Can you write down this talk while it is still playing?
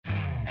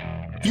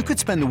You could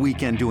spend the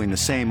weekend doing the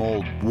same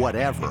old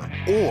whatever,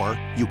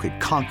 or you could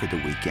conquer the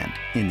weekend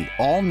in the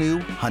all-new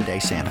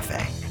Hyundai Santa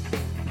Fe.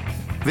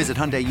 Visit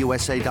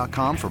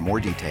HyundaiUSA.com for more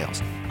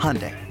details.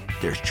 Hyundai,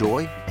 there's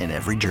joy in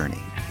every journey.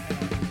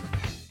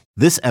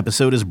 This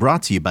episode is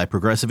brought to you by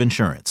Progressive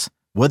Insurance.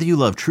 Whether you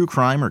love true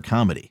crime or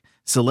comedy,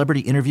 celebrity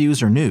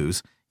interviews or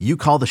news, you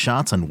call the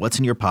shots on what's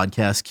in your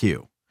podcast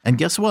queue. And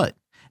guess what?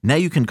 Now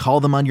you can call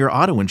them on your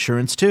auto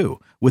insurance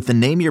too with the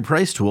Name Your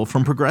Price tool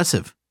from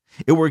Progressive.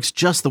 It works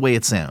just the way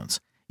it sounds.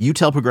 You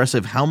tell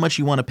Progressive how much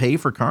you want to pay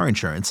for car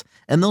insurance,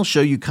 and they'll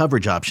show you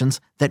coverage options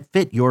that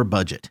fit your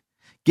budget.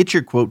 Get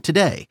your quote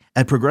today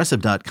at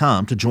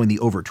Progressive.com to join the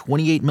over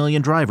 28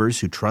 million drivers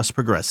who trust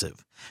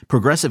Progressive.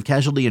 Progressive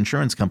Casualty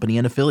Insurance Company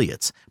and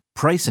Affiliates.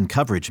 Price and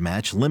coverage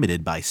match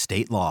limited by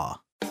state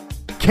law.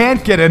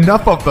 Can't get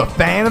enough of the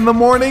Fan in the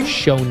morning?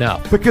 Shown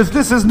up. Because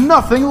this is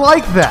nothing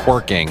like that.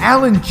 Working.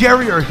 Al and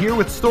Jerry are here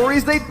with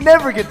stories they'd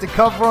never get to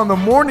cover on the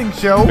morning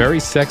show. Very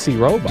sexy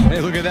robot.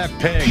 Hey, look at that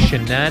pig.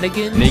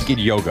 Shenanigans. Naked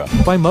yoga.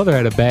 My mother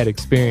had a bad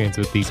experience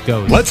with these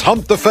ghosts. Let's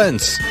hump the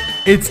fence.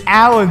 It's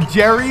Al and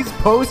Jerry's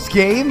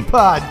post-game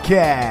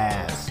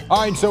podcast.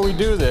 All right, so we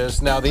do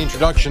this. Now, the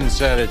introduction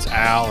said it's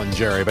Al and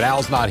Jerry, but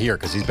Al's not here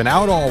because he's been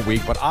out all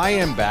week, but I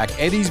am back.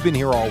 Eddie's been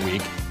here all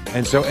week.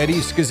 And so Eddie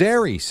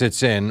Scazzeri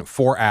sits in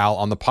for Al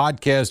on the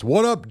podcast.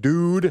 What up,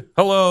 dude?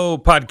 Hello,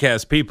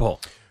 podcast people.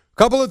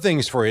 Couple of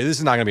things for you. This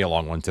is not going to be a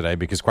long one today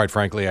because, quite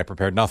frankly, I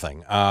prepared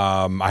nothing.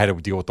 I had to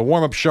deal with the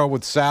warm-up show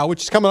with Sal,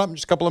 which is coming up in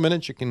just a couple of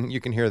minutes. You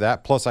can hear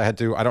that. Plus, I had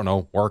to,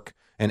 work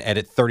and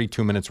edit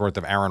 32 minutes worth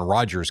of Aaron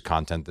Rodgers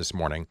content this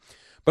morning.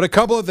 But a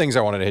couple of things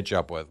I wanted to hit you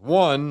up with.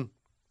 One,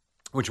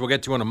 which we'll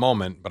get to in a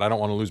moment, but I don't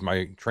want to lose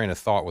my train of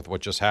thought with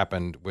what just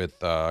happened with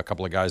a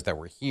couple of guys that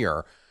were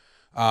here.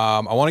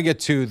 I want to get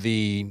to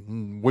the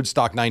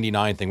Woodstock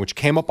 99 thing, which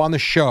came up on the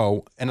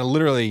show, and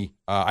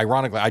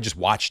ironically, I just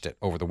watched it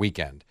over the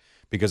weekend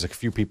because a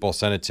few people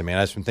sent it to me, and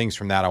I have some things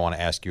from that I want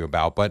to ask you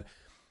about. But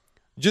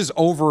just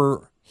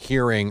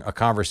overhearing a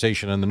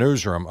conversation in the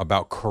newsroom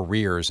about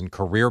careers and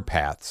career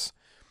paths,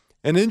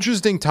 an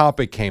interesting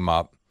topic came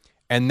up,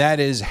 and that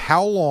is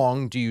how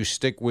long do you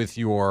stick with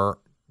your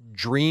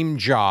dream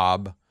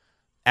job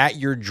at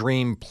your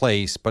dream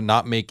place but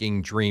not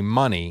making dream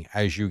money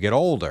as you get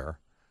older?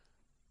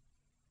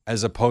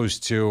 As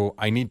opposed to,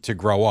 I need to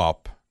grow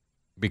up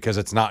because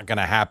it's not going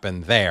to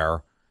happen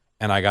there,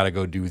 and I got to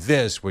go do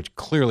this, which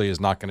clearly is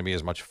not going to be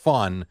as much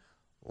fun,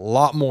 a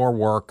lot more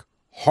work,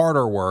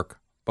 harder work,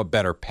 but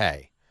better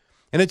pay.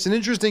 And it's an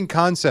interesting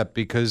concept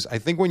because I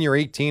think when you're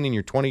 18 and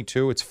you're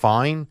 22, it's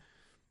fine,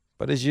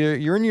 but as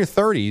you're in your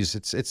 30s,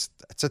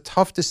 it's a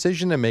tough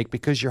decision to make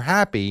because you're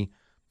happy,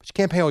 but you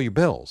can't pay all your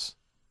bills.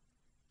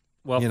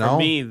 Well, for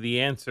me, the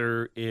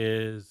answer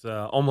is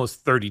almost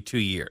 32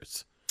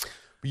 years.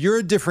 You're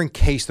a different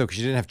case, though, because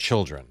you didn't have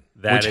children,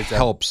 which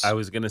helps. I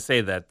was going to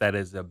say that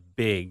is a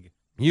big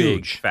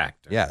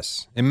factor.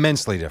 Yes,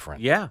 immensely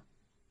different. Yeah.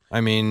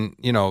 I mean,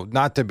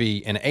 not to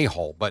be an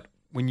a-hole, but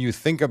when you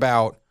think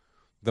about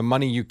the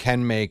money you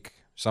can make,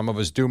 some of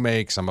us do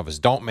make, some of us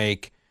don't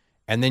make,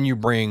 and then you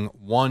bring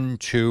 1,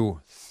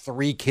 2,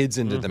 3 kids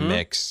into the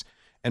mix,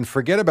 and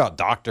forget about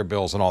doctor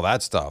bills and all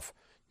that stuff,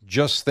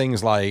 just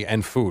things like,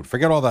 and food,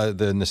 forget all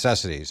the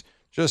necessities,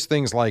 just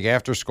things like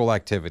after-school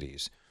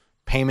activities,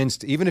 payments,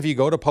 even if you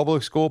go to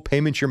public school,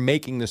 payments you're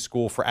making the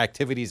school for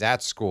activities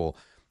at school.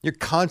 You're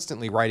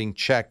constantly writing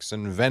checks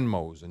and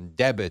Venmos and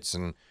debits,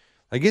 and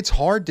it's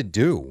hard to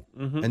do.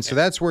 Mm-hmm. And so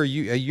that's where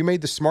you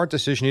made the smart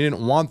decision. You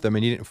didn't want them,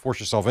 and you didn't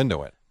force yourself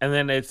into it. And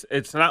then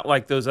it's not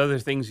like those other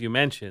things you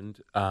mentioned.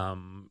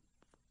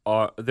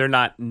 They're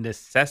not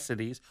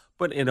necessities,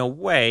 but in a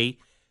way,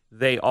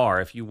 they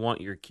are. If you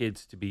want your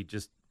kids to be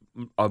just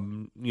a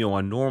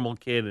normal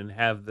kid and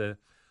have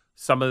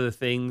some of the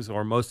things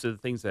or most of the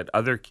things that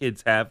other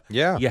kids have,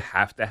 you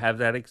have to have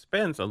that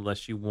expense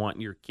unless you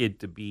want your kid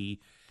to be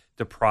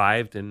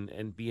deprived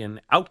and be an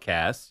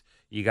outcast.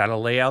 You got to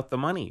lay out the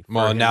money.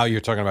 Well, now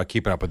you're talking about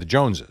keeping up with the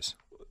Joneses.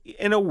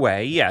 In a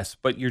way, yes,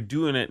 but you're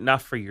doing it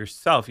not for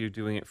yourself. You're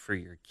doing it for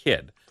your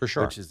kid. For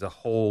sure. Which is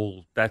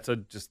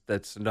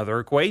that's another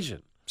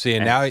equation. See,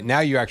 and now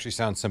you actually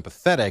sound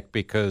sympathetic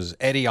because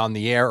Eddie on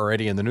the air or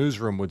Eddie in the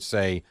newsroom would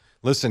say,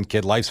 listen,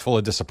 kid, life's full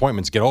of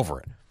disappointments. Get over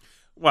it.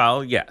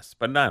 Well, yes,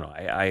 but no,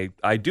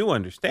 I do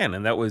understand,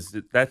 and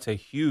that's a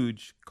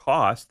huge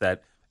cost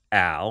that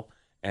Al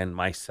and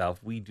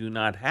myself we do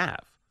not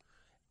have,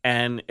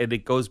 and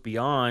it goes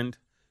beyond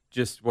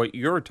just what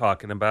you're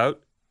talking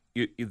about.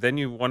 Then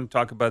you want to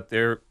talk about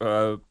their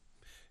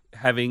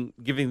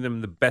giving them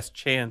the best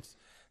chance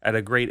at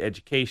a great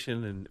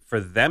education, and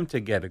for them to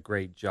get a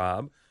great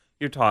job.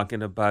 You're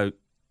talking about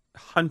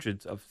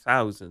hundreds of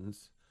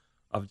thousands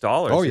of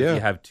dollars if you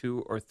have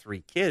 2 or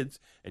 3 kids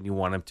and you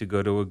want them to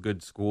go to a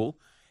good school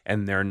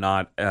and they're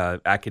not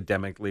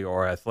academically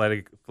or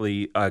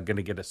athletically going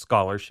to get a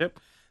scholarship.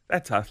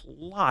 That's a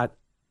lot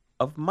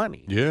of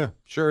money. Yeah,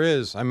 sure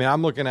is. I mean,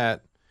 I'm looking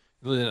at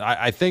 –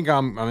 I think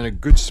I'm in a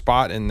good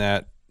spot in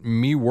that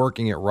me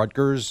working at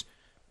Rutgers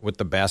with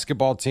the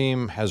basketball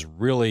team has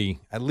really,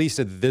 at least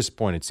at this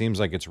point, it seems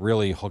like it's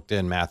really hooked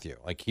in Matthew.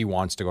 Like he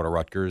wants to go to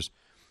Rutgers.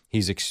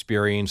 He's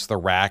experienced the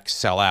rack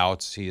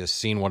sellouts. He has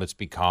seen what it's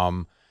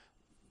become.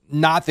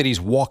 Not that he's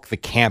walked the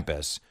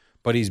campus,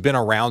 but he's been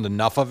around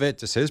enough of it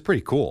to say it's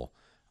pretty cool.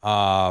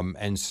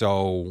 And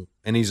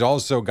he's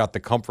also got the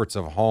comforts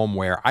of home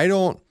where I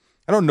don't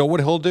know what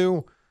he'll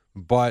do,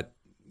 but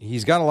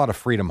he's got a lot of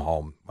freedom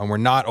home, and we're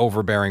not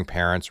overbearing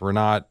parents. We're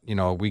not,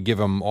 we give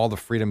him all the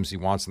freedoms he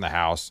wants in the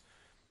house.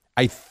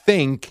 I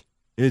think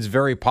it's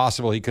very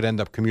possible he could end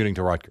up commuting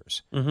to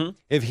Rutgers. Mm-hmm.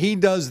 If he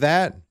does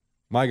that,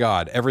 my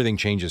God, everything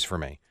changes for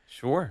me.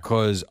 Sure.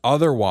 Because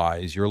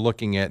otherwise, you're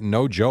looking at,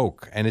 no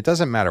joke, and it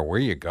doesn't matter where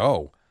you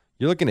go,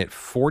 you're looking at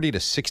 $40,000 to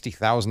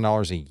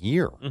 $60,000 a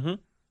year. Mm-hmm.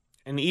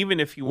 And even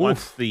if you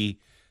want the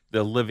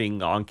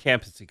living on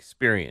campus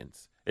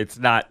experience, it's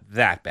not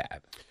that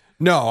bad.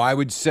 No, I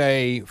would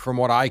say from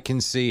what I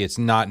can see, it's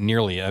not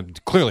nearly,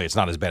 clearly it's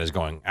not as bad as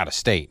going out of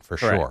state for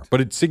Correct. sure,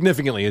 but it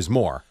significantly is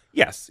more.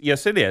 Yes,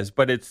 it is,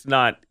 but it's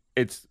not,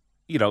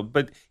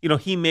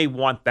 he may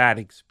want that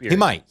experience.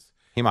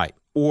 He might.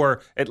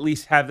 Or at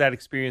least have that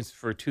experience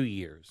for 2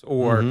 years,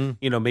 or,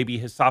 maybe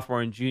his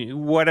sophomore and junior,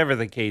 whatever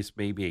the case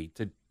may be,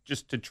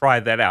 to try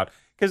that out.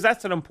 Because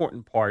that's an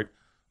important part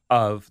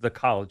of the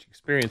college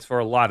experience for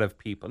a lot of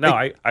people.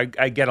 Now,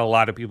 I get a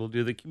lot of people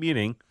do the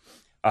commuting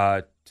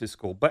to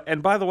school.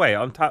 And by the way,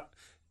 on top,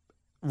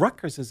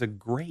 Rutgers is a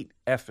great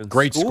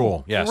Great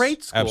school, yes.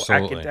 Great school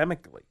absolutely.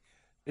 academically.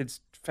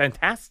 It's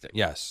fantastic.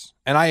 Yes.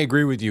 And I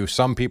agree with you.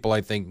 Some people,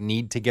 I think,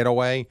 need to get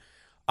away.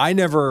 I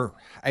never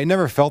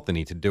felt the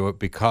need to do it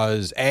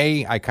because,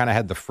 I kind of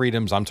had the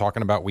freedoms I'm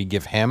talking about we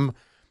give him.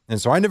 And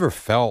so I never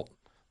felt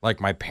like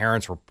my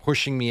parents were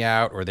pushing me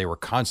out or they were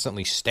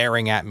constantly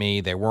staring at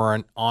me. They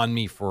weren't on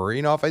me for,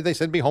 if they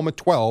said be home at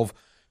 12,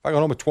 if I got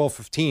home at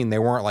 12:15, they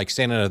weren't like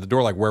standing at the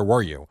door like, where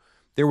were you?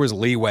 There was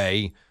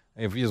leeway.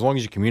 As long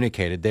as you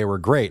communicated, they were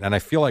great. And I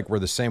feel like we're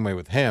the same way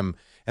with him.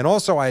 And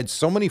also, I had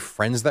so many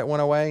friends that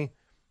went away.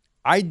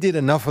 I did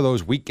enough of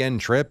those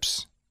weekend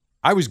trips.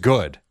 I was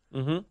good.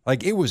 Mm-hmm.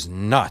 Like, it was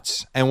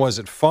nuts. And was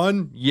it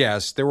fun?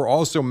 Yes. There were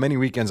also many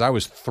weekends I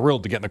was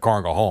thrilled to get in the car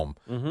and go home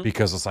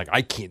because it's like,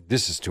 I can't,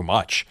 this is too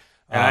much.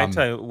 And I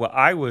tell you,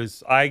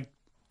 I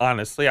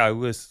honestly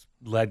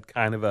led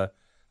kind of a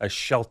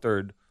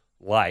sheltered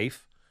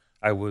life.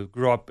 I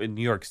grew up in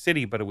New York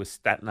City, but it was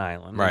Staten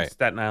Island. Right. And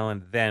Staten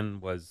Island then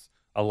was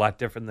a lot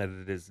different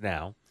than it is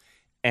now.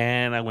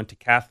 And I went to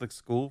Catholic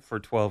school for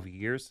 12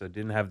 years. So I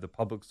didn't have the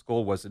public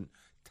school, wasn't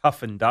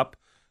toughened up,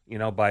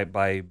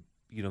 by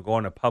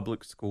going to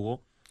public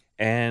school.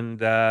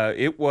 And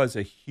it was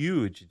a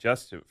huge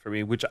adjustment for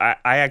me, which I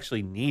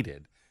actually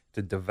needed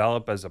to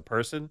develop as a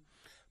person.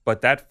 But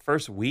that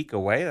first week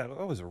away, that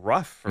was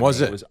rough for me.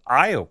 Was it? It was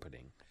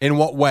eye-opening. In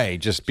what way?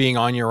 Just being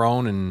on your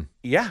own and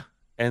Yeah.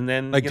 And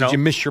then, did you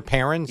miss your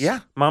parents?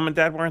 Yeah. Mom and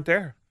dad weren't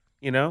there.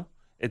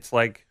 It's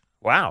like,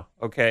 wow,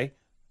 okay,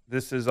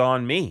 this is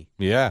on me.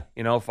 Yeah.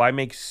 If I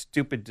make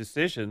stupid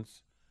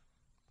decisions,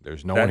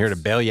 There's no one here to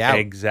bail you out.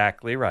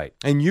 Exactly right.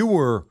 And you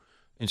were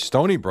in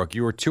Stony Brook.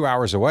 You were 2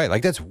 hours away.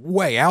 Like, that's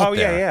way out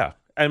there. Yeah.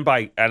 And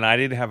I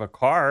didn't have a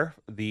car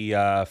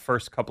the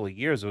first couple of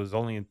years. It was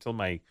only until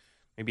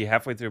maybe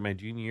halfway through my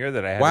junior year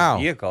that I had a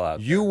vehicle out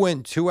there. You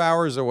went 2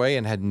 hours away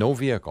and had no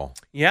vehicle.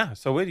 Yeah.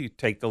 So you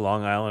take the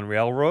Long Island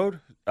Railroad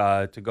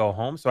to go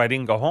home. So I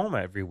didn't go home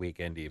every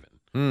weekend even.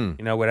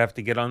 Would have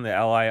to get on the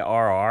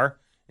LIRR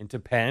into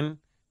Penn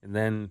and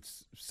then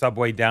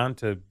subway down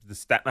to the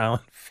Staten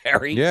Island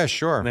Ferry. Yeah,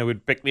 sure. And they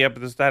would pick me up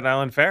at the Staten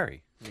Island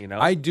Ferry.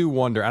 I do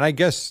wonder, and I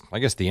guess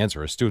the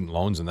answer is student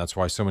loans, and that's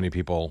why so many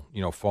people,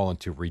 fall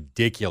into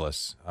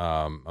ridiculous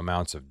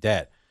amounts of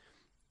debt.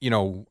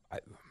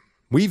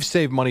 We've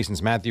saved money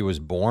since Matthew was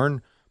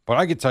born, but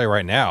I can tell you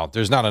right now,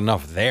 there's not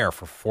enough there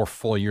for 4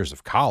 full years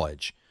of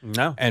college.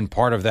 No. And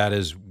part of that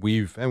is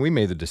we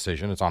made the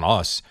decision, it's on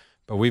us,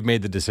 but we've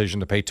made the decision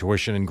to pay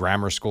tuition in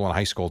grammar school and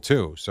high school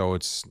too. So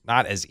it's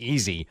not as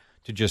easy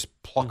to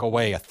just pluck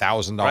away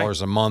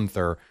 $1,000 a month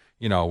or,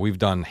 we've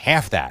done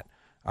half that,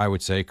 I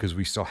would say, because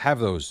we still have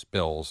those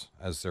bills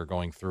as they're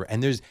going through.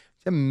 And it's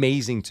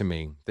amazing to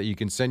me that you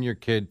can send your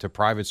kid to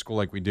private school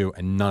like we do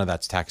and none of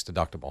that's tax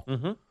deductible.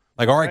 Mm-hmm.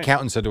 Like our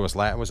accountant said to us,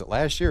 was it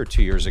last year or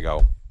 2 years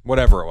ago?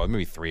 Whatever it was,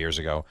 maybe 3 years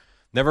ago.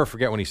 Never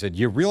forget when he said,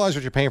 you realize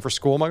what you're paying for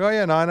school? I'm like, oh,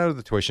 yeah, no, I know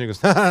the tuition. He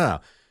goes, no.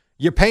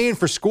 You're paying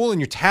for school and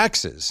your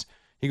taxes.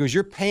 He goes,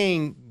 you're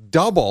paying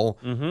double.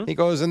 Mm-hmm. He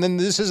goes, and then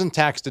this isn't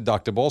tax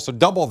deductible, so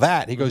double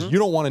that. He goes, you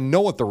don't want to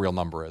know what the real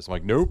number is. I'm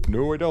like, nope,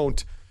 no, I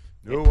don't.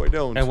 No, I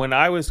don't. And when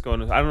I was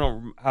going to, I don't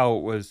know how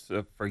it was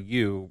for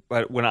you,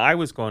 but when I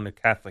was going to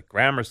Catholic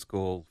grammar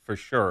school, for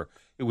sure,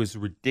 it was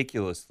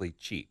ridiculously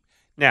cheap.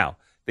 Now,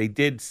 they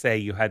did say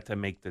you had to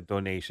make the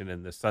donation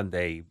in the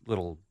Sunday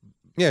little,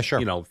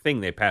 thing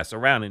they pass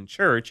around in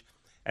church,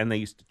 and they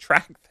used to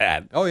track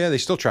that. Oh, yeah, they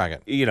still track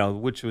it.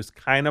 Which was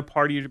kind of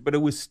part of your, but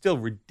it was still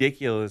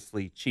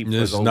ridiculously cheap.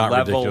 It's not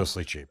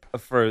ridiculously cheap.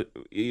 But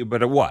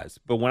it was.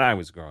 But when I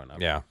was growing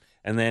up. Yeah.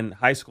 And then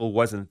high school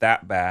wasn't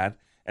that bad.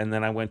 and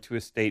then I went to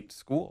a state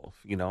school.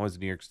 As a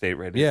New York State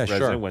resident.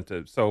 Sure. Went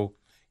to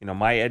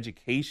my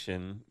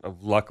education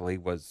luckily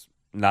was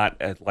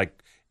not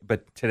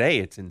but today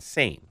it's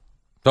insane.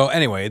 So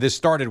anyway, this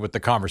started with the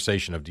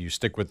conversation of, do you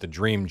stick with the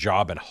dream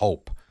job and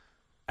hope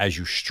as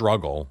you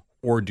struggle,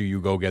 or do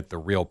you go get the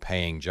real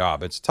paying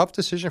job? It's a tough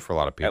decision for a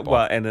lot of people.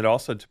 Well, and it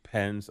also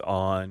depends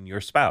on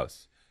your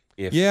spouse.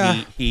 If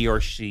he or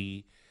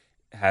she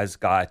has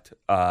got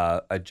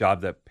a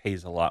job that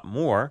pays a lot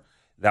more,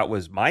 that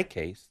was my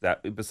case.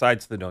 That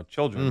besides the no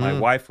children, my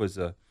wife was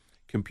a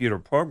computer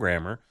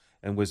programmer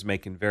and was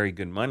making very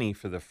good money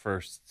for the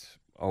first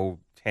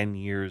 10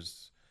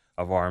 years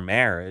of our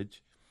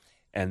marriage.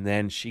 And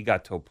then she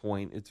got to a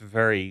point.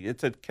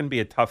 It can be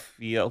a tough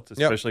field,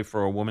 especially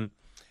for a woman.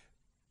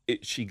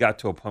 She got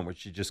to a point where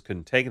she just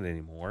couldn't take it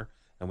anymore,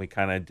 and we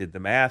kind of did the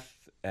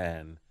math,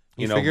 and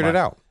you figured it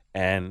out.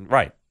 And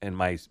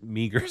my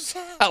meager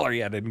salary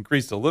had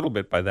increased a little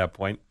bit by that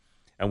point,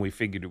 and we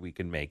figured we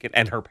could make it.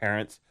 And her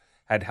parents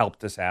had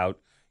helped us out,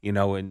 and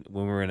when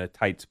we were in a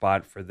tight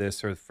spot for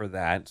this or for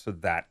that. So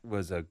that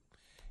was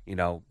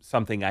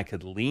something I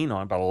could lean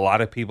on, but a lot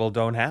of people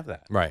don't have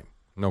that. Right,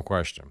 no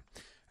question.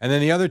 And then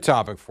the other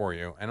topic for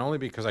you, and only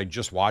because I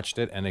just watched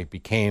it and it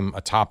became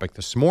a topic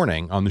this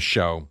morning on the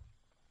show,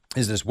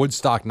 is this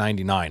Woodstock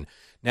 99.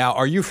 Now,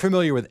 are you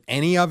familiar with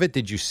any of it?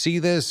 Did you see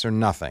this or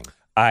nothing?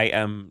 I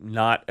am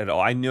not at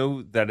all. I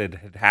knew that it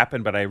had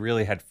happened, but I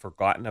really had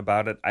forgotten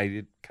about it.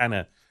 I kind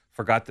of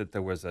forgot that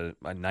there was a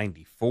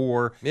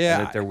 94, and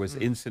that there was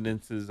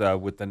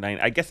incidences with the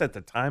 90. I guess at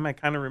the time I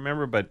kind of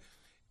remember, but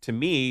to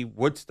me,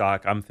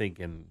 Woodstock, I'm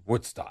thinking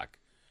Woodstock.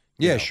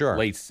 Sure.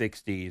 Late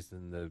 60s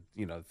and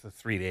the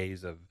 3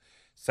 days of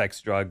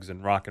sex, drugs,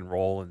 and rock and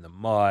roll and the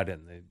mud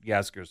and the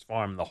Yasgur's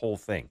Farm, the whole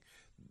thing.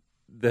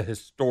 The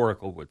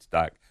historical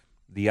Woodstock.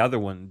 The other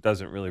one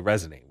doesn't really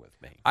resonate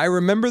with me. I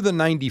remember the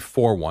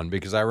 94 one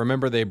because I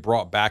remember they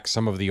brought back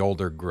some of the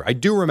older group. I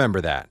do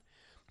remember that.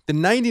 The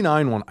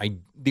 99 one,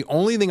 the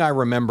only thing I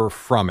remember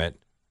from it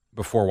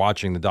before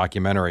watching the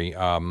documentary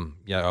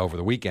over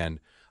the weekend,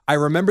 I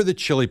remember the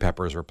Chili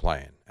Peppers were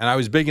playing. And I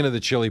was big into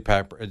the Chili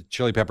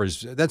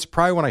Peppers. That's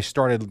probably when I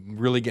started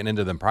really getting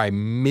into them, probably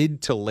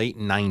mid to late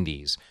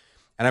 90s.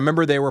 And I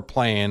remember they were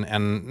playing,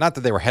 and not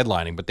that they were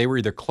headlining, but they were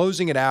either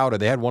closing it out or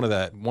they had one of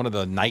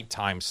the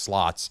nighttime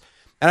slots.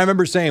 And I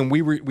remember saying we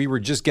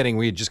had just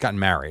gotten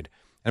married.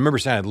 And I remember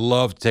saying I'd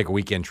love to take a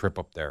weekend trip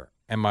up there.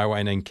 And my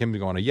wife and Kim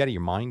going, "Are you out of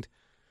your mind?"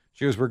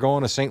 She goes, "We're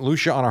going to St.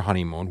 Lucia on our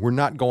honeymoon. We're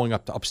not going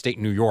up to upstate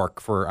New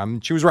York for."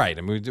 She was right.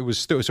 I mean, it was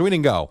so we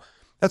didn't go.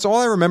 That's all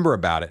I remember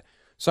about it.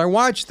 So I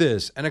watched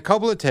this, and a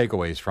couple of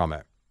takeaways from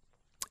it.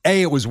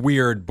 A, it was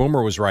weird.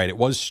 Boomer was right. It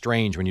was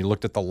strange when you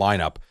looked at the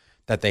lineup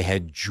that they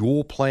had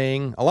Jewel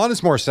playing.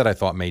 Alanis Morissette I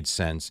thought made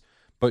sense,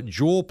 but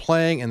Jewel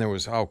playing, and there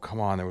was there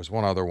was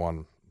one other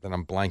one that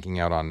I'm blanking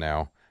out on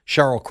now.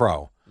 Sheryl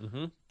Crow.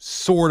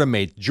 Sort of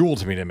made Jewel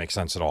to me didn't make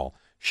sense at all.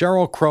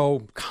 Sheryl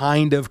Crow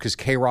kind of, because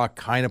K-Rock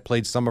kind of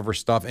played some of her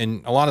stuff,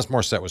 and Alanis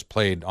Morissette was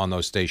played on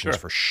those stations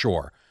for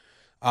sure.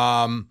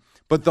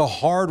 But the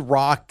hard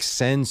rock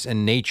sense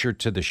and nature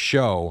to the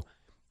show,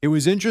 it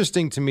was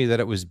interesting to me that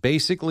it was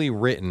basically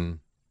written,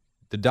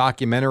 the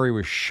documentary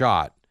was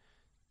shot.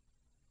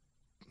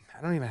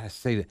 I don't even know how to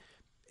say that.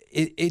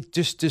 It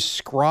just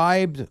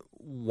described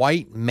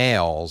white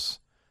males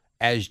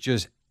as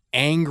just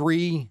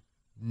angry,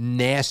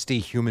 nasty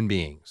human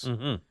beings.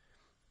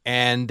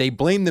 And they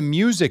blamed the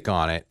music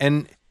on it.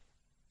 And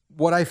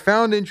what I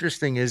found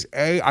interesting is,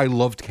 I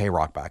loved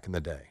K-Rock back in the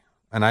day.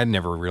 And I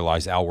never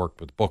realized Al worked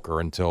with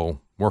Booker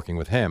until working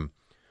with him.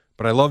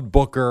 But I loved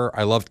Booker.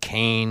 I loved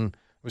Kane.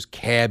 It was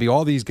Cabby,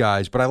 all these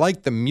guys. But I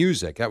liked the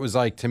music. That was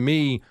like, to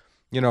me,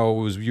 it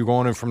was you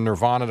going in from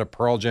Nirvana to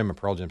Pearl Jam, and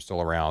Pearl Jam's still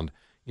around,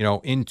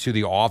 into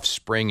the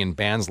Offspring and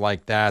bands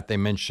like that. They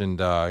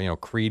mentioned,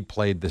 Creed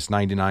played this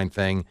 99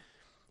 thing.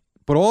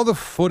 But all the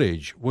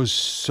footage was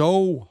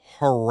so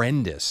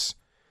horrendous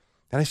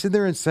that I sit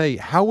there and say,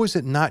 how was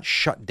it not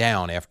shut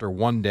down after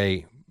one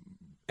day,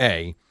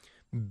 A?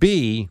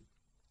 B,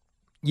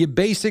 you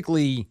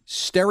basically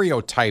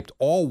stereotyped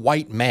all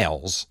white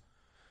males,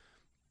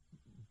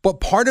 but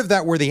part of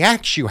that were the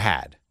acts you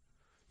had.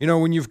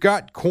 When you've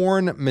got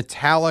Korn,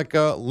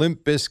 Metallica,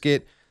 Limp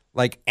Bizkit,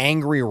 like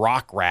angry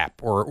rock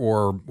rap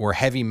or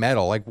heavy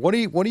metal, like what are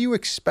you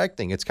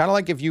expecting? It's kind of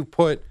like if you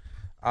put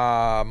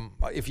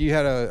if you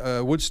had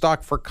a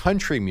Woodstock for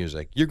country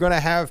music, you're going to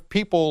have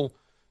people,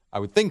 I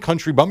would think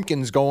country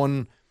bumpkins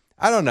going,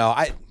 I don't know.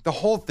 The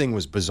whole thing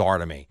was bizarre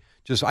to me.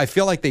 I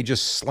feel like they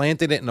just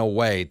slanted it in a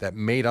way that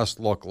made us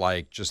look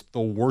like just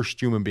the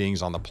worst human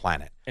beings on the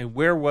planet. And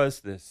where was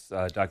this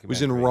documentary? It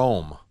was in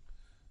Rome.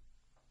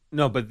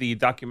 No, but the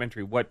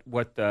documentary, what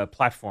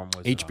platform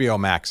was HBO it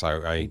on? Max,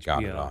 I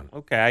got it on.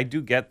 Okay, I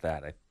do get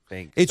that, I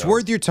think. It's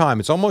worth your time.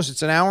 It's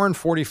an hour and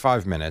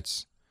 45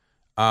 minutes.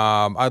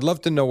 I'd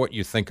love to know what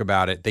you think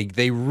about it.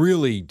 They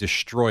really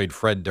destroyed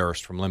Fred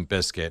Durst from Limp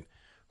Bizkit,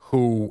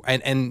 who,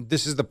 and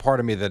this is the part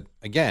of me that,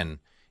 again,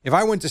 if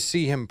I went to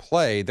see him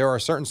play, there are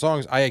certain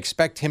songs I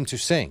expect him to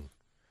sing.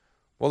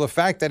 Well, the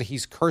fact that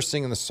he's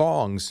cursing in the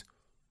songs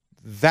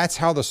that's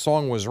how the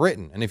song was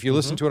written. And if you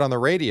listen to it on the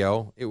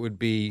radio, it would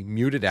be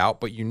muted out,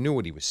 but you knew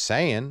what he was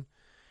saying.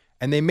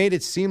 And they made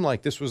it seem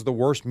like this was the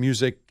worst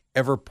music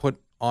ever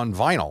put on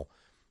vinyl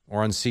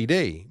or on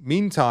CD.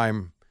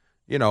 Meantime,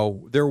 you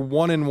know, they're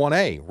 1 and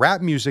 1A.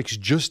 Rap music's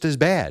just as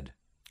bad.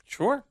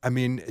 Sure. I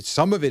mean,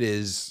 some of it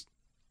is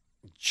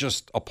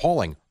just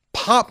appalling.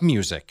 Pop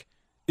music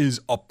is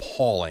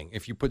appalling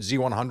if you put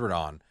Z100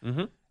 on.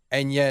 Mm-hmm.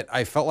 And yet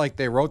I felt like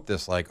they wrote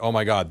this like, oh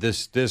my God,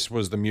 this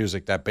was the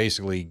music that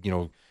basically, you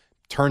know,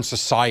 turned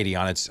society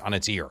on its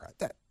ear.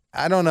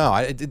 I don't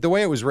know. The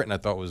way it was written, I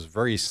thought was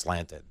very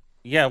slanted.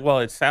 Yeah, well,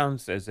 it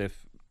sounds as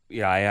if,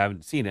 I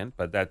haven't seen it,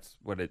 but that's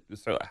what it,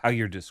 so how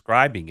you're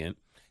describing it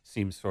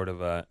seems sort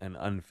of an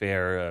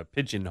unfair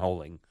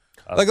pigeonholing.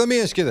 Like, let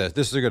me ask you this.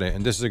 This is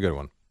a good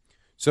one.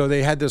 So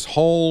they had this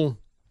whole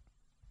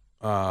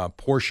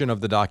portion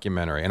of the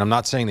documentary, and I'm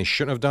not saying they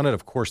shouldn't have done it.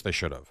 Of course they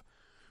should have.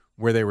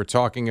 Where they were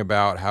talking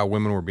about how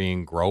women were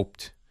being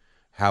groped,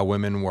 how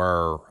women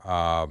were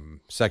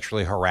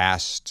sexually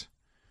harassed,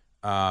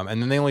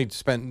 and then they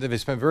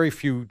spent very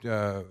few,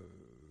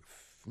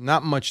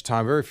 not much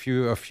time,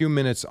 a few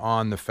minutes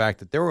on the fact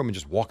that there were women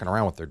just walking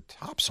around with their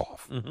tops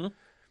off,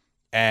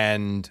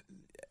 and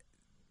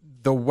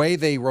the way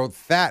they wrote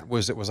that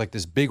was it was like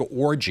this big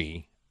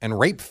orgy and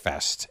rape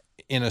fest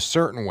in a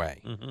certain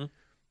way.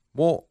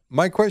 Well,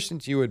 my question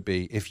to you would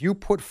be: if you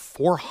put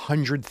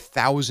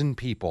 400,000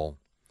 people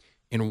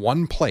in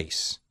one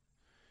place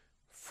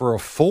for a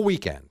full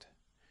weekend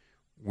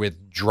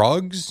with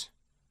drugs,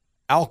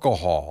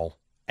 alcohol,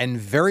 and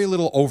very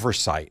little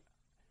oversight,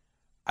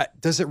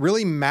 does it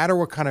really matter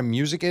what kind of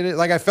music it is?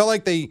 Like, I felt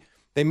like they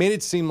made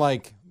it seem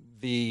like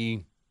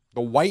the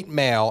white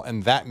male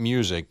and that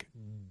music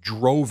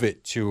drove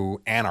it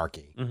to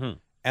anarchy.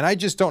 And I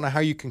just don't know how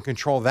you can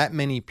control that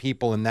many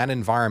people in that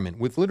environment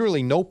with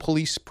literally no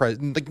police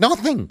presence, like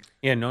nothing.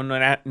 Yeah, no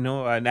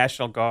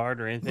National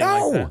Guard or anything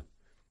like that.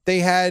 They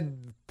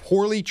had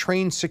poorly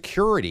trained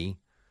security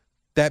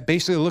that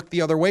basically looked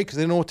the other way because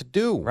they didn't know what to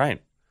do.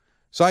 Right.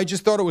 So I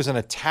just thought it was an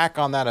attack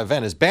on that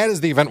event. As bad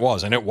as the event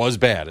was, and it was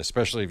bad,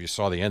 especially if you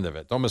saw the end of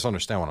it. Don't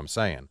misunderstand what I'm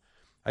saying.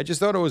 I just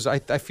thought it was, I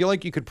feel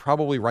like you could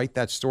probably write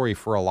that story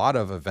for a lot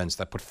of events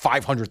that put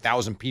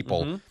 500,000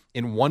 people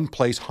in one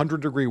place,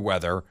 100-degree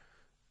weather,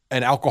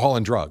 and alcohol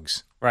and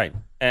drugs. Right.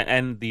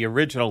 And the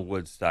original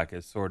Woodstock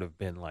has sort of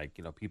been like,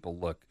 people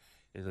look,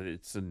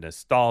 it's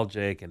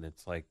nostalgic, and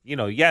it's like,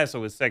 yes, it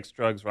was sex,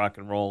 drugs, rock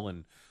and roll,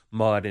 and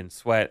mud and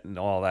sweat and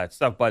all that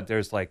stuff. But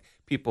there's like,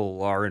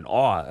 people are in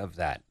awe of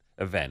that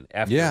event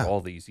after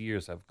all these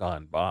years have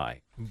gone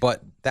by.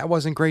 But that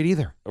wasn't great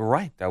either.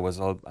 Right. That was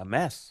a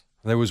mess.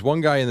 There was one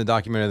guy in the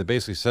documentary that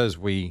basically says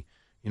we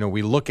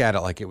look at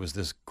it like it was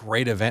this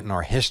great event in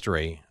our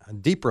history. A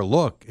deeper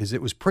look is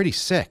it was pretty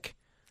sick.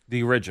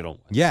 The original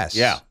one. Yes.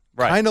 Yeah.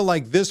 Right. Kind of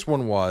like this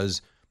one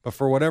was, but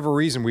for whatever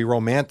reason, we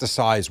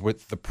romanticize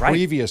with the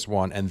previous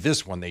one, and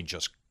this one they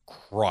just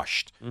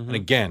crushed. And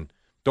again,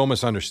 don't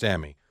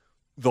misunderstand me.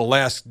 The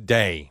last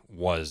day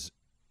was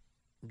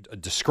a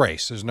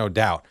disgrace, there's no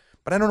doubt.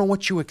 But I don't know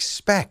what you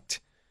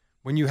expect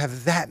when you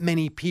have that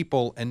many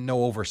people and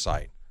no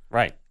oversight.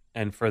 Right.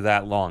 And for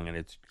that long, and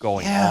it's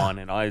going on,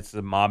 and it's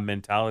the mob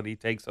mentality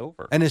takes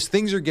over. And as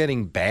things are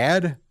getting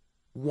bad,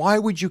 why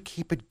would you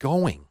keep it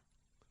going?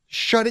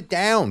 Shut it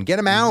down. Get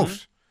them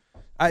out.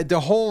 I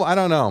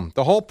don't know.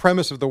 The whole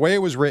premise of the way it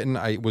was written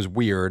was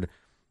weird.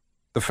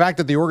 The fact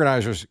that the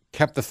organizers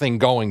kept the thing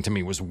going to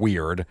me was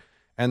weird.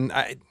 And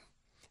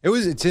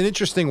it's an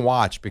interesting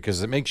watch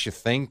because it makes you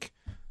think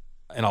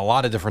in a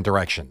lot of different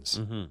directions.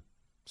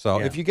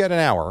 So if you get an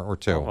hour or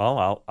two.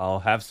 Well, I'll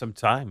have some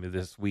time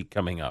this week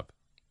coming up.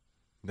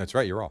 That's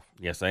right. You're off.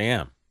 Yes, I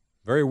am.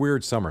 Very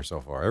weird summer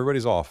so far.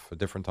 Everybody's off at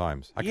different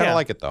times. I kind of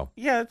like it though.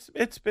 Yeah,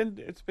 it's been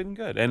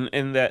good.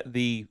 And that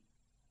the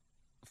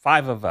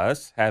 5 of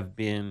us have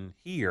been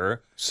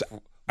here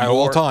at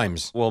all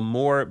times. Well,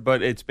 more,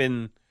 but it's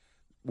been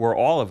where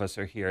all of us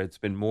are here. It's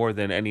been more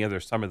than any other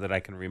summer that I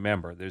can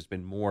remember. There's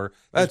been more.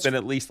 There's been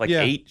at least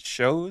 8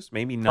 shows,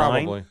 maybe 9.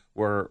 Probably.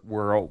 Where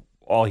we're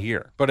all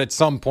here. But at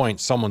some point,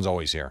 someone's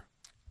always here,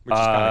 which is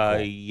kind of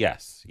cool.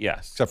 Yes.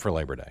 Except for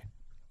Labor Day.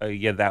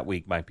 That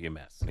week might be a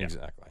mess. Yeah.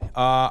 Exactly.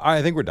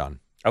 I think we're done.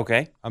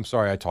 Okay. I'm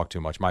sorry I talked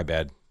too much. My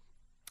bad.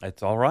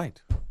 It's all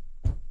right.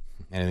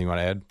 Anything you want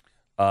to add?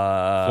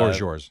 Floor is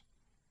yours.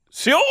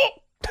 Sure.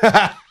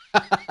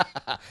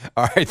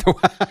 All right.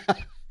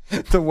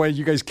 The way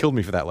you guys killed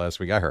me for that last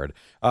week, I heard.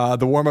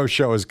 The warm-up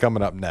show is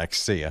coming up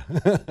next. See ya.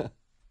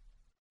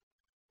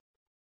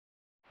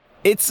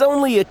 It's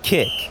only a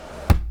kick.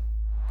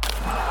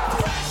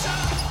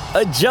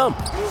 A jump.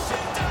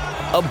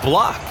 A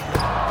block.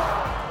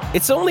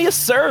 It's only a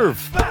serve.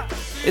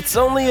 It's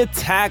only a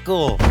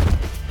tackle.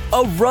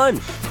 A run.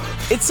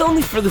 It's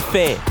only for the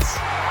fans.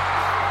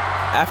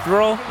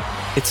 After all,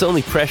 it's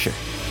only pressure.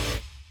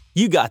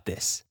 You got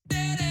this.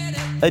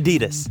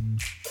 Adidas.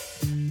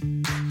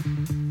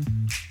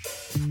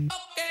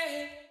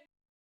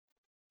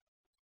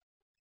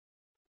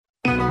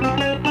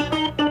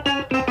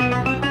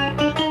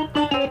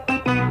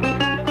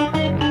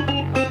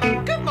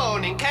 Come on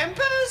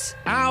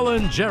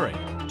and Jerry.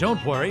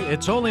 Don't worry,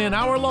 it's only an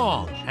hour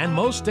long, and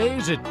most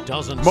days it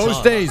doesn't Most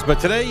suck. days, but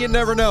today you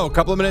never know. A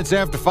couple of minutes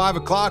after 5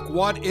 o'clock,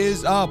 what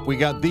is up? We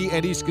got the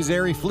Eddie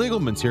Schizzeri.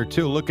 Fliegelman's here,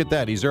 too. Look at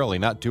that. He's early,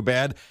 not too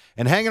bad.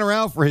 And hanging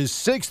around for his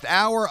 6th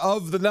hour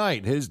of the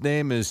night. His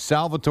name is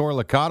Salvatore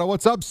Licata.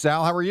 What's up,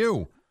 Sal? How are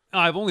you?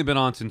 I've only been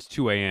on since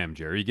 2 a.m.,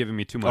 Jerry. You're giving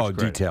me too much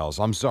credit. Details.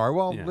 I'm sorry.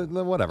 Well, Yeah.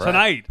 whatever.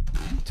 Tonight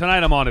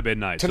I'm on at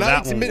midnight.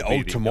 Tonight's so that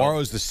won't be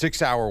tomorrow's the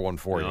 6-hour one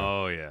for you.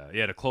 Oh,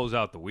 yeah, to close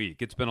out the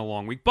week. It's been a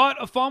long week,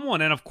 but a fun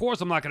one. And, of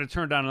course, I'm not going to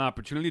turn down an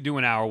opportunity to do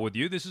an hour with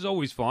you. This is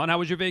always fun. How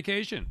was your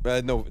vacation?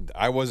 No,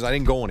 I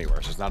didn't go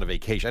anywhere, so it's not a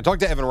vacation. I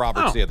talked to Evan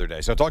Roberts the other day.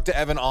 So I talked to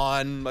Evan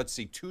on,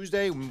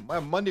 Tuesday,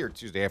 Monday or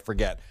Tuesday, I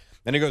forget.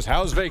 And he goes,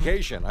 how's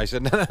vacation? I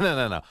said,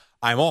 no.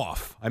 I'm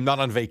off. I'm not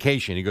on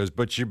vacation. He goes,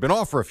 but you've been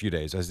off for a few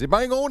days. I said, I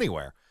didn't go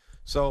anywhere.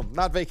 So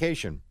not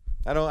vacation.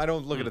 I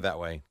don't look at it that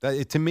way.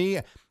 To me,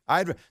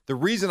 the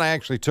reason I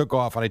actually took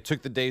off and I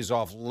took the days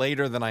off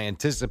later than I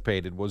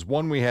anticipated was,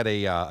 one, we had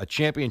a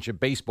championship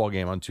baseball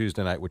game on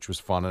Tuesday night, which was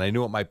fun, and I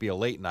knew it might be a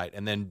late night.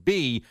 And then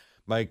B,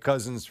 my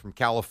cousins from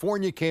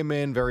California came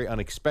in very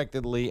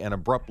unexpectedly and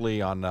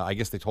abruptly on, I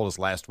guess they told us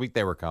last week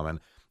they were coming.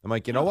 I'm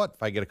like, you know what?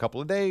 If I get a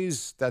couple of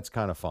days, that's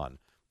kind of fun,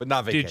 but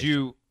not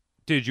vacation.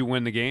 Did you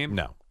win the game?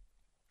 No.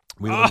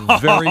 We won a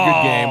very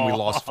good game. We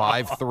lost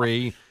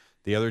 5-3.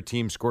 The other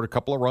team scored a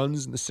couple of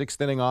runs in the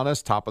 6th inning on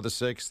us, top of the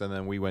 6th, and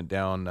then we went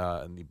down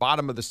in the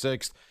bottom of the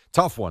 6th.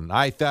 Tough one.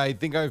 I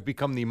think I've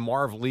become the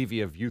Marv Levy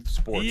of youth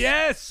sports.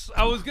 Yes,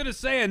 I was going to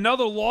say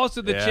another loss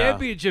in the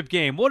championship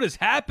game. What has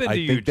happened to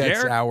you, Jared? I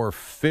think that's our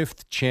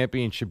 5th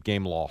championship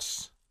game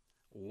loss.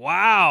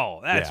 Wow,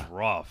 that's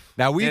rough.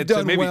 Now, we've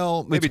done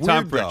well. Maybe it's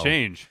time weird, for though. a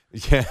change.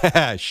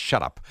 Yeah,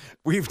 shut up.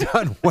 We've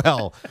done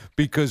well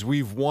because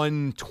we've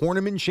won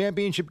tournament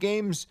championship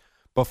games,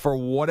 but for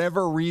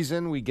whatever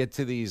reason, we get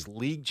to these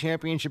league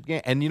championship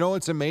games. And you know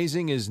what's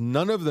amazing is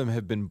none of them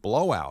have been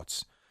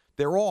blowouts.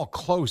 They're all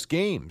close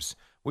games.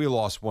 We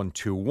lost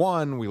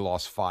 1-2-1. We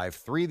lost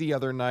 5-3 the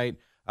other night.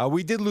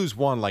 We did lose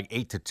one like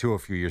 8-2 a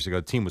few years ago.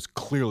 The team was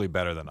clearly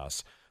better than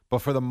us.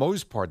 But for the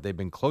most part, they've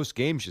been close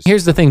games.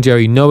 Here's the thing,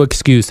 Jerry. No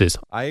excuses.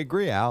 I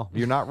agree, Al.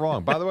 You're not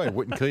wrong. By the way, it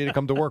wouldn't kill you to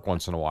come to work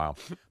once in a while.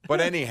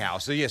 But anyhow,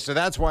 so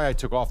that's why I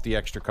took off the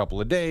extra couple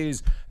of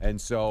days.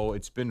 And so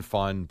it's been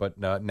fun, but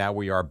now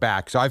we are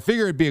back. So I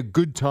figured it'd be a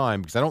good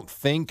time because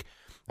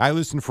I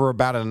listened for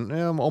about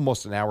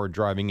almost an hour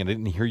driving, and I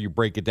didn't hear you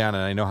break it down,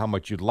 and I know how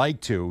much you'd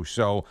like to.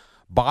 So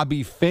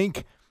Bobby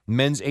Fink,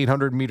 men's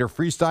 800-meter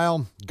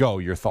freestyle. Go,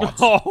 your thoughts.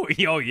 Oh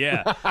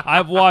yeah.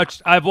 I've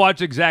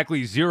watched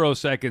exactly 0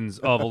 seconds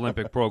of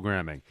Olympic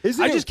programming.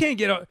 I just can't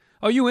get.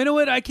 Are you into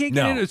it? I can't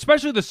get into it,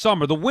 especially the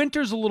summer. The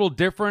winter's a little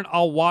different.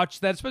 I'll watch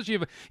that, especially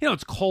if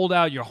it's cold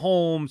out, you're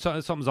home,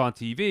 something's on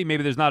TV.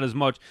 Maybe there's not as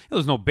much.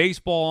 There's no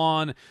baseball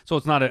on, so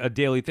it's not a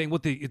daily thing.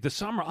 With the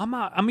summer,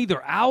 I'm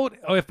either out,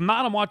 or if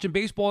not, I'm watching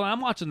baseball. And I'm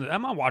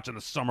not watching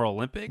the Summer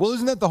Olympics. Well,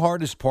 isn't that the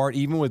hardest part,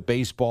 even with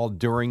baseball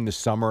during the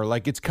summer?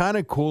 Like, it's kind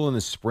of cool in the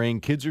spring.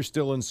 Kids are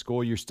still in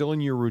school. You're still in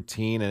your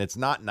routine, and it's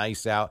not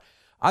nice out.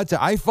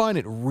 I find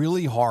it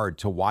really hard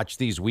to watch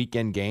these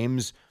weekend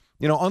games.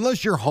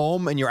 Unless you're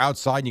home and you're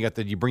outside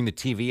and you bring the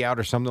TV out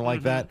or something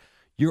like that.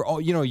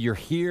 You're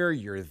here,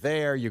 you're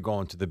there, you're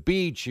going to the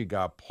beach, you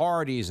got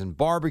parties and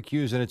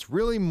barbecues, and it's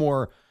really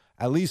more,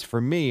 at least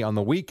for me, on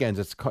the weekends,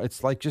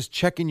 it's like just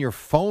checking your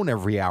phone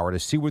every hour to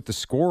see what the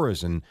score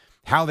is and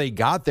how they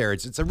got there.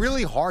 It's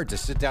really hard to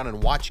sit down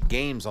and watch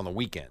games on the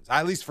weekends,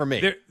 at least for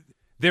me.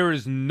 There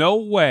is no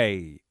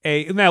way.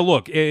 Now,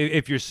 look,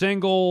 if you're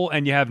single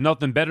and you have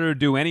nothing better to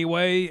do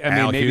anyway,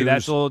 Al maybe Hughes,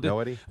 that's a little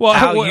nobody?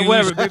 Well,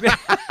 whatever.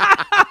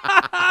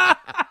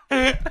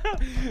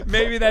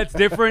 Maybe that's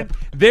different.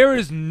 There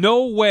is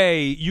no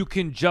way you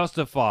can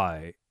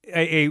justify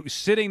a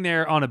sitting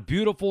there on a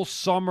beautiful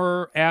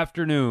summer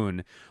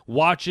afternoon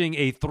watching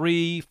a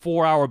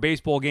 3-4 hour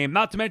baseball game,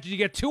 not to mention you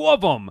get 2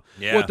 of them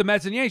with the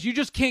Mets and Yankees. You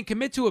just can't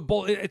commit to it.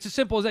 It's as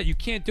simple as that. You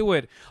can't do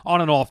it on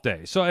an off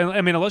day. So,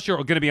 I mean, unless you're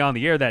going to be on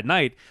the air that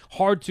night,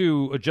 hard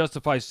to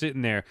justify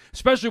sitting there,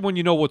 especially when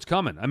you know what's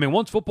coming. I mean,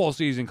 once football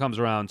season comes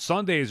around,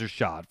 Sundays are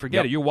shot.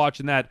 Forget it. You're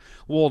watching that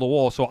wall to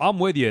wall. So I'm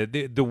with you.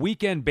 The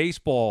weekend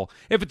baseball,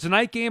 if it's a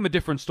night game, a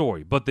different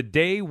story. But the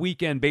day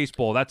weekend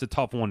baseball, that's a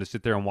tough one to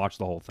sit there and watch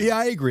the whole thing. Yeah,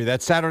 I agree.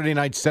 That Saturday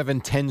night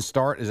 7:10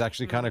 start is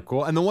actually kind of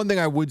cool. And the one thing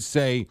I would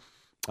say,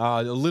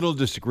 a little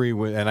disagree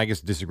with, and I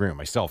guess disagree with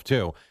myself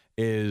too,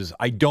 is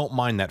I don't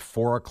mind that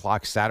 4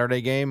 o'clock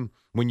Saturday game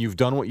when you've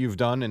done what you've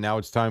done and now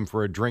it's time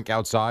for a drink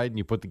outside and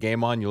you put the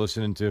game on, you're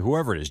listening to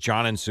whoever it is,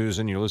 John and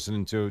Susan, you're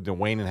listening to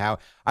Dwayne and Howie.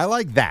 I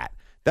like that.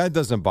 That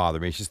doesn't bother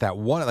me. It's just that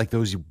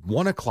those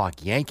 1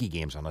 o'clock Yankee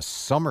games on a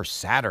summer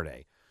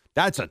Saturday.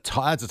 That's a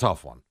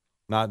tough one.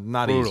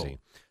 Not easy.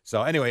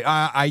 So anyway,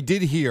 I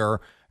did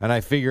hear, and I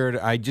figured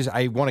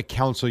I want to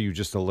counsel you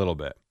just a little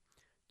bit.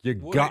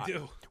 What do I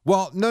do?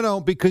 Well,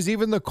 no, because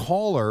even the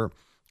caller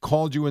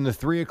called you in the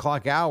 3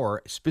 o'clock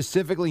hour,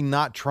 specifically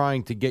not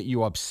trying to get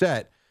you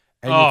upset.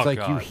 And it's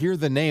like, you hear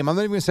the name. I'm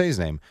not even going to say his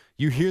name.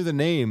 You hear the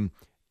name.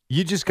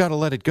 You just got to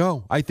let it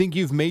go. I think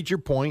you've made your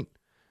point.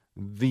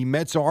 The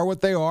Mets are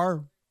what they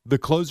are. The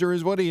closer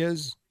is what he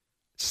is.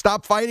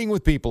 Stop fighting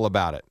with people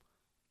about it.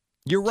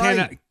 You're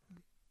right.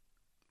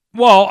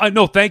 Well, I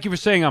know. Thank you for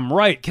saying I'm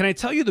right. Can I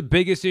tell you the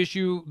biggest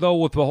issue, though,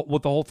 with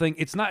the whole thing?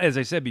 It's not, as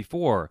I said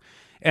before,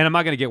 and I'm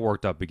not going to get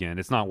worked up again.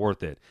 It's not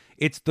worth it.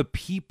 It's the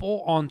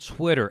people on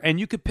Twitter. And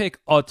you could pick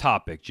a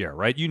topic, Jer,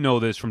 right? You know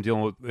this from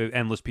dealing with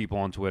endless people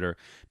on Twitter.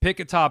 Pick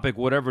a topic,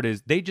 whatever it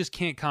is. They just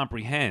can't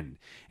comprehend.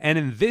 And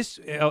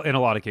in a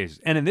lot of cases,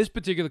 and in this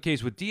particular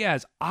case with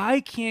Diaz,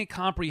 I can't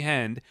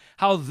comprehend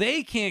how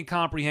they can't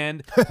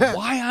comprehend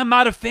why I'm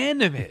not a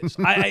fan of his.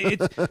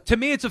 To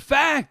me, it's a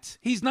fact.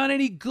 He's not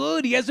any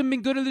good. He hasn't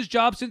been good at his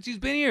job since he's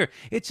been here.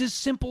 It's as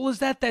simple as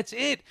that. That's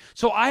it.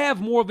 So I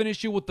have more of an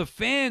issue with the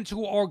fans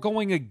who are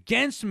going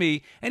against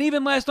me. And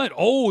even last night,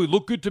 he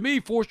looked good to me,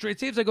 4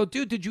 straight saves. I go,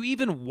 dude, did you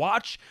even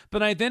watch the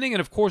 9th inning?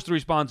 And of course the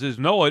response is,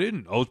 no, I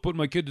didn't. I was putting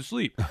my kid to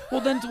sleep. Well,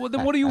 then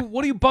what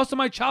are you busting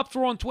my chops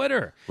for on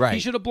Twitter? Right. He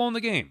should have blown the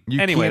game. You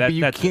anyway,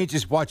 can't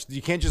just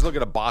look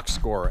at a box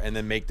score and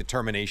then make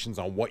determinations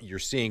on what you're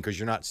seeing because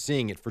you're not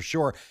seeing it for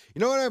sure.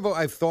 You know what?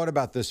 I've thought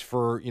about this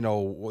for,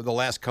 the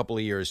last couple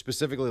of years,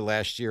 specifically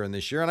last year and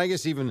this year, and I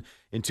guess even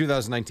in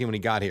 2019 when he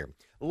got here.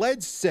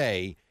 Let's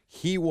say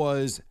he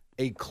was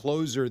a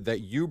closer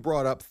that you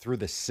brought up through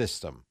the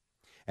system.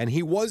 And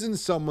he wasn't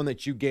someone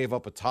that you gave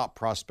up a top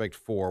prospect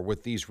for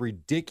with these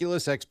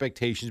ridiculous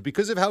expectations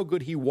because of how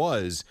good he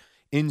was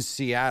in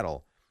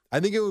Seattle. I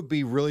think it would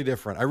be really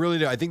different. I really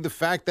do. I think the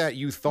fact that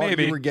you thought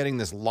you were getting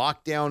this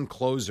lockdown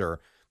closer,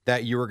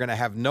 that you were going to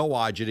have no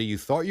agita, you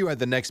thought you had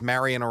the next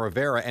Mariano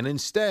Rivera, and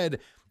instead,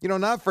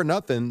 not for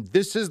nothing,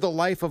 this is the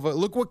life of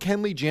look what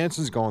Kenley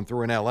Jansen's going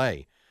through in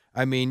L.A.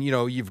 I mean,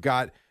 you've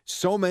got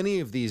so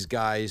many of these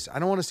guys. I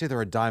don't want to say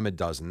they're a dime a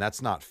dozen.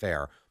 That's not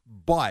fair.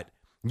 But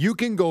you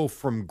can go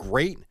from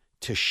great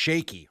to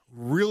shaky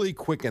really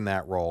quick in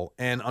that role.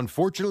 And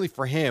unfortunately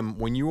for him,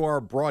 when you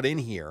are brought in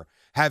here,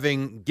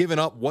 having given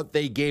up what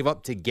they gave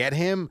up to get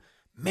him,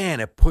 man,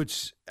 it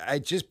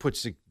just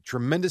puts a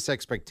tremendous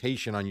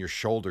expectation on your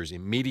shoulders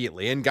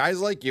immediately. And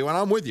guys like you, and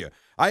I'm with you,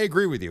 I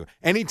agree with you.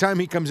 Anytime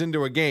he comes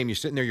into a game, you're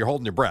sitting there, you're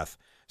holding your breath.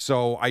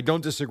 So I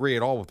don't disagree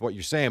at all with what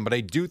you're saying, but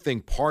I do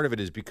think part of it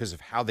is because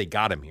of how they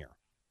got him here.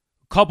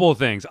 Couple of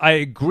things. I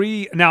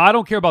agree. Now, I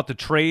don't care about the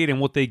trade and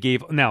what they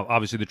gave. Now,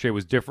 obviously, the trade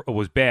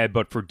was bad,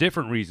 but for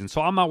different reasons.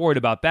 So I'm not worried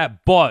about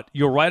that. But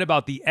you're right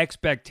about the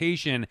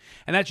expectation,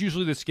 and that's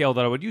usually the scale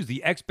that I would use,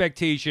 the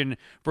expectation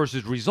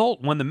versus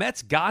result. When the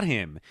Mets got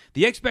him,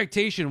 the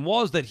expectation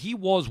was that he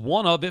was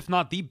one of, if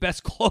not the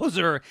best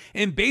closer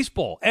in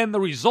baseball. And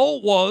the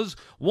result was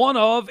one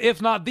of,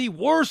 if not the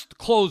worst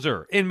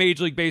closer in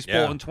Major League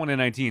Baseball in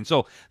 2019.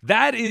 So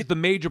that is the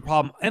major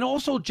problem. And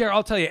also, Jared,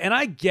 I'll tell you, and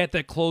I get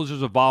that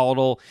closers are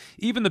volatile.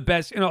 Even the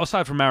best,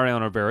 aside from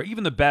Mariano Rivera,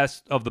 even the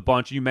best of the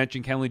bunch, you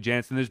mentioned Kenley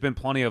Jansen, there's been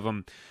plenty of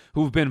them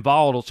who've been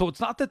volatile. So it's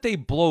not that they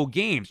blow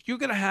games. You're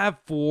going to have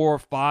 4 or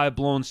 5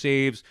 blown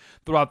saves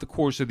throughout the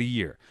course of the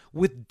year.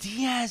 With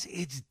Diaz,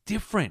 it's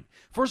different.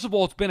 First of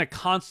all, it's been a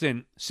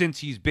constant since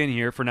he's been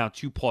here for now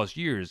 2+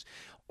 years.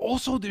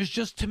 Also, there's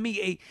just, to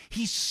me,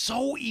 he's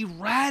so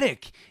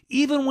erratic.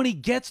 Even when he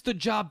gets the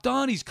job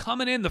done, he's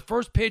coming in. The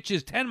first pitch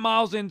is 10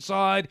 miles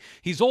inside.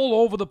 He's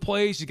all over the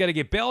place. He's got to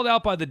get bailed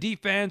out by the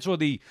defense or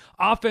the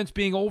offense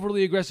being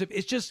overly aggressive.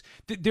 It's just,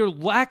 there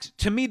lacks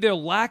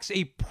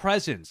a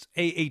presence,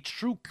 a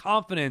true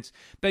confidence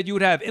that you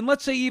would have. And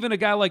let's say even a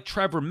guy like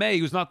Trevor May,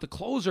 who's not the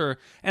closer,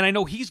 and I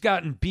know he's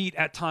gotten beat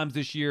at times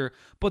this year,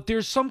 but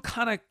there's some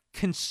kind of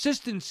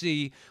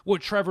consistency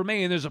with Trevor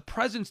May, and there's a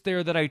presence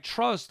there that I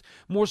trust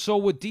more so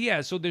with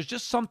Diaz. So there's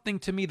just something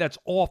to me that's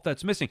off,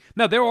 that's missing.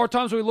 Now, there are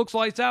times where he looks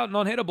lights out and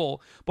unhittable,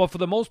 but for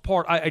the most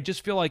part, I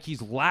just feel like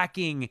he's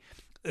lacking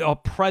a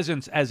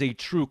presence as a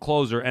true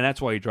closer, and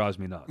that's why he drives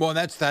me nuts. Well,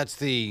 that's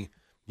the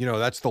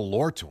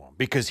lore to him,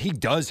 because he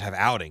does have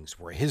outings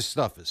where his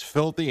stuff is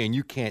filthy and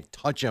you can't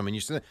touch him, and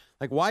you say,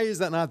 like, why is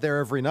that not there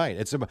every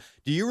night?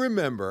 Do you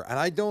remember? And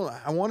I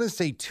want to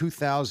say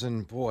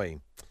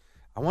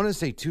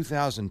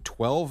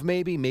 2012,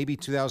 maybe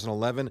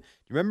 2011. Do you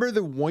remember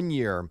the one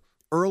year,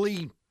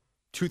 early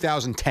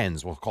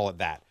 2010s, we'll call it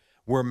that,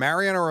 where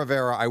Mariano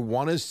Rivera, I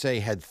want to say,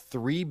 had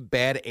 3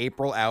 bad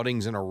April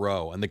outings in a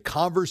row. And the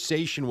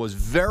conversation was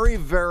very,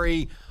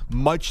 very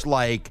much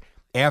like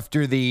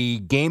after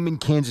the game in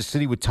Kansas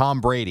City with Tom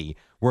Brady,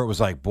 where it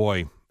was like,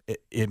 boy,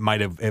 it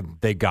might have,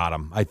 they got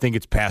him. I think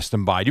it's passed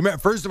him by. Do you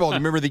remember, first of all, you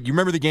remember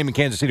the game in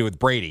Kansas City with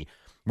Brady,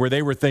 where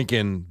they were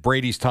thinking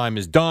Brady's time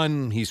is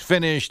done, he's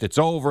finished, it's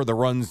over, the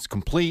run's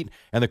complete,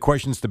 and the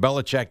questions to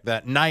Belichick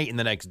that night and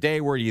the next day,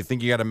 where do you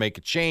think you got to make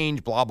a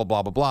change, blah, blah,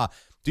 blah, blah, blah.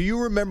 Do you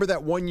remember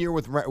that one year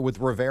with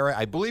Rivera?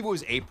 I believe it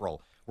was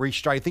April, where he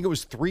struck, I think it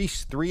was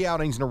three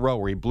outings in a row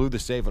where he blew the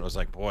save, and it was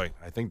like, boy,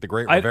 I think the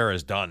great Rivera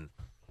is done.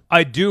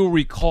 I do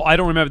recall, I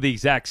don't remember the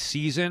exact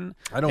season.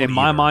 I don't In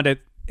my mind,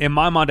 In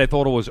my mind, I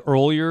thought it was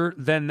earlier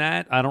than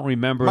that. I don't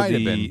remember Might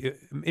have been.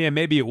 Yeah,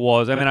 maybe it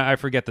was. I mean, I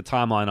forget the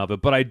timeline of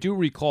it, but I do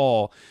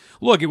recall.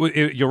 Look,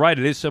 you're right.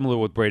 It is similar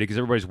with Brady because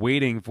everybody's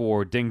waiting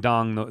for Ding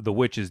Dong, the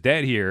witch is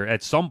dead here.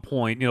 At some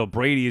point,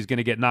 Brady is going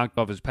to get knocked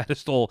off his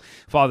pedestal.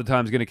 Father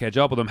Time's going to catch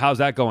up with him. How's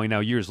that going now?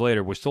 Years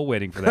later, we're still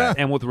waiting for that.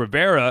 And with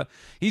Rivera,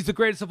 he's the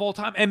greatest of all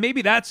time. And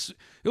maybe that's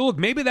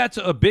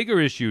a bigger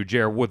issue,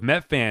 Jared, with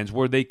Met fans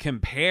where they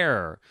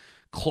compare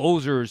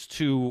closers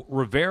to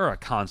Rivera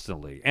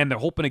constantly, and they're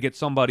hoping to get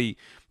somebody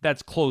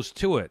that's close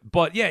to it.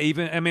 But yeah,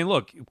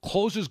 look,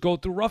 closers go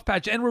through rough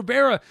patch. And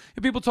Rivera,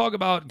 if people talk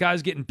about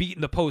guys getting beat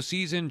in the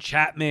postseason,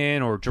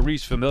 Chapman or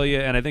Jeurys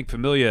Familia, and I think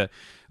Familia,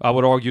 I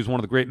would argue, is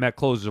one of the great Met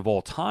closers of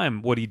all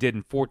time, what he did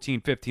in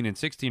 14, 15, and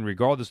 16,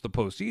 regardless of the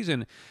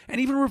postseason. And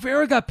even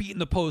Rivera got beat in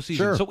the postseason.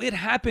 Sure. So it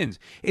happens.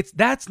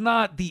 That's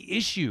not the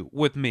issue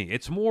with me.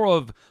 It's more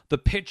of the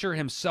pitcher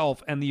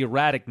himself and the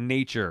erratic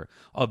nature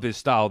of his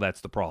style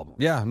that's the problem.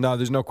 Yeah, no,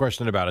 there's no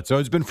question about it. So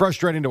it's been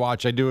frustrating to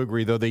watch. I do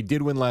agree, though. They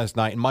did win last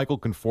night, and Michael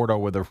Conforto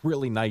with a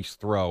really nice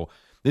throw.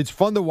 It's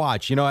fun to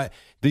watch.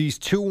 These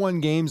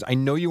 2-1 games, I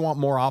know you want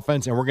more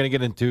offense, and we're going to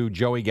get into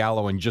Joey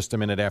Gallo in just a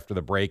minute after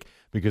the break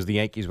because the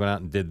Yankees went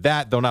out and did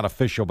that, though not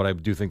official, but I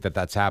do think that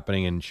that's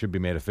happening and should be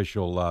made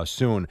official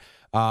soon.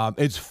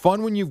 It's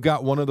fun when you've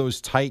got one of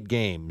those tight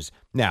games.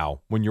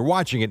 Now, when you're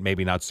watching it,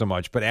 maybe not so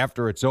much, but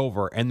after it's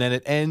over and then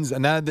it ends,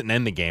 and that didn't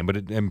end the game, but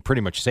it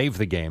pretty much saved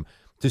the game.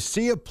 To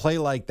see a play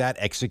like that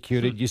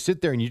executed, you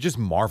sit there and you just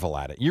marvel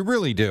at it. You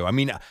really do. I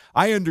mean,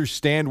 I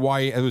understand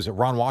why it was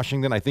Ron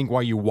Washington. I think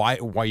why you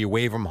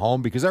wave him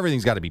home because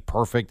everything's got to be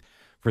perfect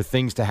for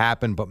things to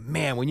happen. But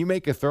man, when you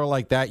make a throw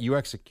like that, you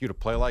execute a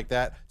play like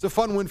that. It's a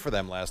fun win for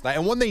them last night,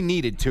 and one they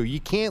needed too. You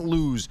can't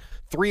lose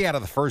 3 out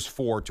of the first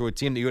 4 to a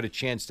team that you had a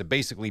chance to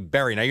basically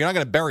bury. Now you're not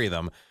going to bury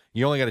them.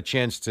 You only got a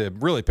chance to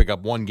really pick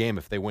up one game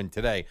if they win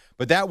today.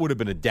 But that would have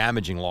been a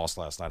damaging loss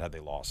last night had they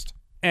lost.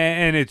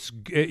 And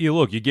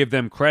you give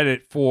them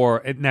credit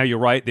for it. Now you're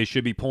right. They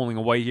should be pulling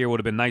away here. Would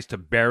have been nice to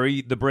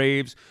bury the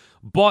Braves.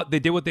 But they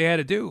did what they had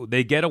to do.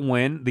 They get a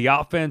win. The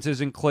offense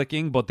isn't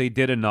clicking, but they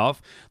did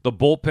enough. The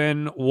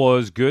bullpen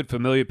was good.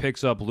 Familia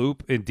picks up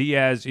Loop. And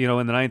Diaz, in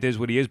the ninth is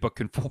what he is. But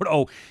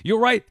Conforto, you're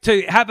right.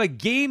 To have a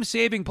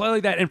game-saving play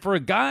like that, and for a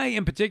guy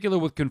in particular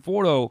with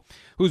Conforto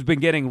who's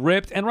been getting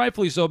ripped, and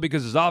rightfully so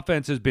because his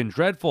offense has been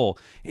dreadful,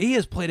 he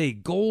has played a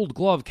gold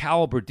glove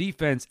caliber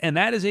defense, and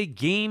that is a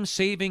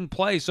game-saving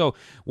play. So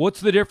what's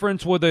the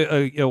difference with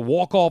a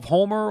walk-off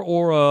homer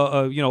or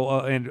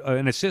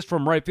an assist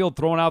from right field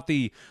throwing out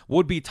the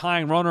would-be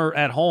tying runner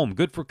at home?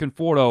 Good for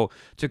Conforto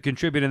to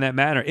contribute in that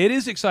manner. It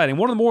is exciting.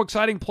 One of the more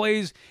exciting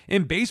plays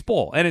in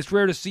baseball, and it's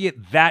rare to see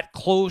it that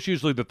close.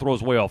 Usually the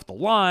throw's way off the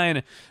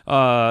line,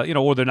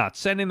 or they're not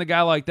sending the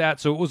guy like that.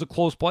 So it was a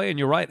close play, and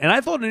you're right. And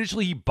I thought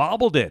initially he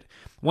bobbled it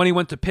when he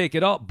went to pick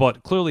it up,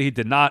 but clearly he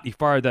did not. He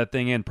fired that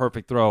thing in.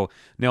 Perfect throw,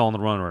 nailing the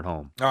runner at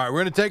home. All right,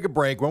 we're going to take a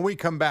break. When we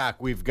come back,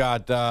 we've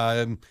got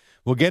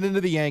we'll get into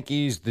the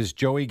Yankees, this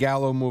Joey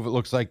Gallo move it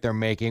looks like they're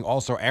making.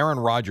 Also, Aaron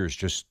Rodgers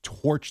just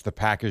torched the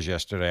Packers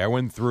yesterday. I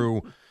went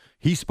through,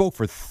 he spoke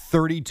for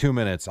 32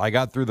 minutes. I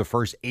got through the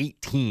first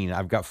 18.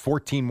 I've got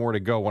 14 more to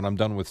go when I'm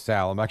done with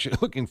Sal. I'm actually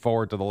looking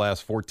forward to the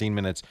last 14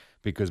 minutes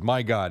because,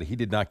 my God, he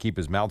did not keep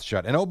his mouth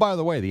shut. And, oh, by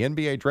the way, the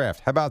NBA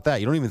draft, how about that?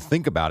 You don't even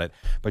think about it,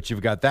 but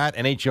you've got that,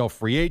 NHL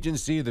free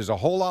agency. There's a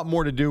whole lot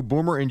more to do.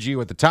 Boomer and Gio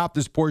at the top.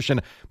 This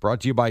portion brought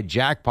to you by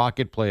Jack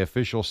Pocket. Play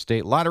official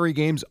state lottery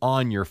games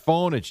on your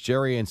phone. It's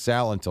Jerry and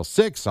Sal until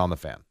 6 on The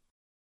Fan.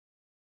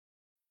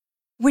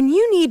 When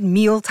you need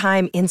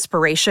mealtime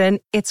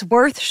inspiration, it's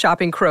worth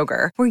shopping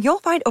Kroger, where you'll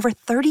find over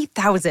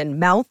 30,000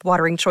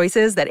 mouth-watering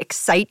choices that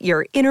excite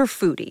your inner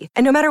foodie.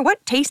 And no matter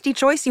what tasty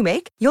choice you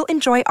make, you'll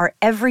enjoy our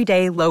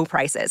everyday low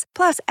prices,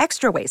 plus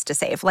extra ways to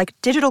save, like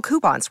digital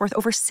coupons worth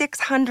over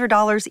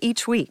 $600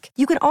 each week.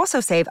 You can also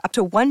save up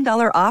to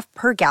 $1 off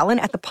per gallon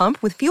at the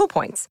pump with fuel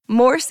points.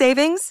 More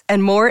savings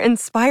and more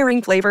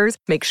inspiring flavors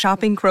make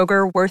shopping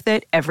Kroger worth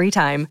it every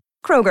time.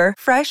 Kroger,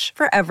 fresh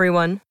for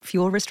everyone.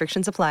 Fuel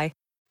restrictions apply.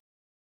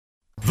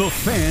 The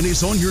Fan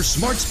is on your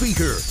smart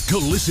speaker. To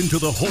listen to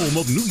the home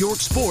of New York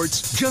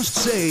sports, just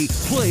say,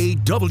 play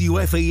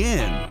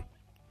WFAN.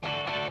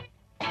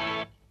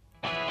 I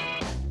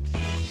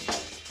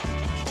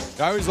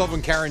always love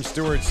when Karen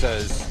Stewart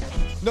says,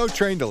 no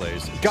train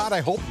delays. God, I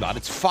hope not.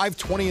 It's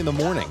 5:20 in the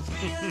morning.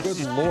 Good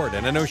Lord.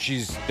 And I know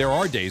there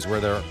are days where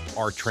there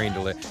are train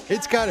delays.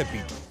 It's got to be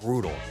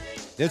brutal.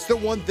 It's the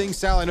one thing,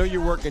 Sal, I know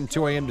you're working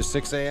 2 a.m. to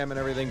 6 a.m. and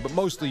everything, but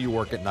mostly you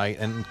work at night,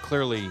 and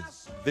clearly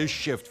this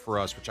shift for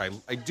us, which I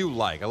do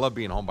like. I love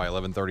being home by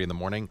 11:30 in the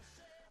morning.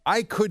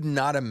 I could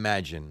not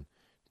imagine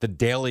the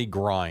daily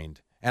grind.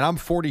 And I'm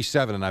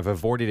 47, and I've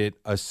avoided it,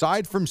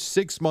 aside from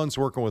 6 months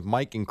working with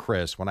Mike and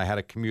Chris when I had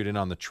to commute in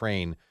on the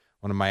train.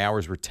 One of my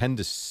hours were 10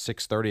 to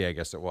 6:30, I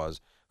guess it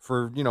was.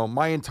 For,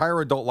 my entire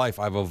adult life,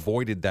 I've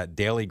avoided that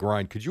daily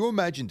grind. Could you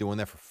imagine doing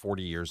that for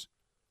 40 years?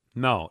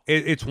 No,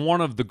 it's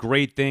one of the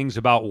great things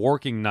about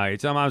working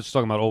nights. I was just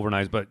talking about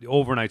overnights, but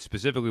overnights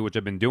specifically, which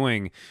I've been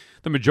doing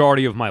the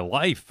majority of my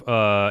life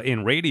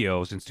in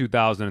radio since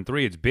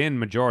 2003. It's been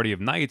majority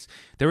of nights.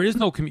 There is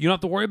no commute. You don't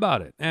have to worry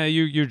about it.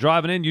 You're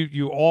driving in.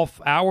 You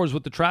off hours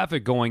with the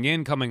traffic going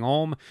in, coming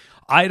home.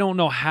 I don't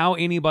know how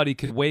anybody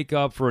could wake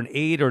up for an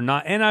 8 or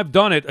 9, and I've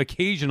done it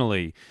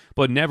occasionally,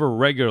 but never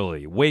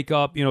regularly. Wake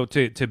up,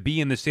 to be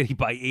in the city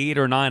by 8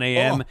 or 9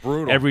 a.m.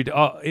 Brutal. every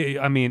day.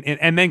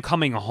 And then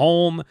coming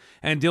home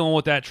and dealing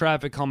with that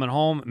traffic coming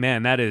home,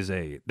 man,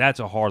 that's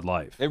a hard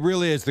life. It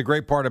really is. The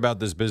great part about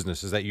this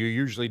business is that you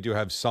usually do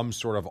have some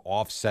sort of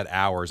offset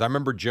hours. I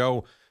remember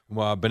Joe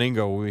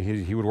Beningo,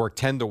 he would work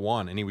 10 to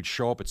 1, and he would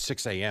show up at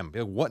 6 a.m.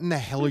 What in the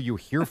hell are you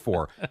here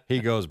for? He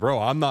goes, bro,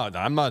 I'm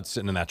not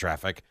sitting in that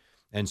traffic.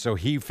 And so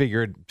he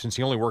figured, since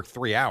he only worked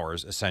 3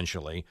 hours,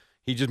 essentially,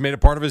 he just made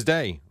it part of his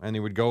day. And he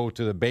would go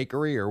to the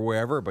bakery or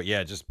wherever. But,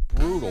 yeah, just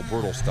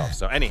brutal stuff.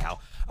 So, anyhow,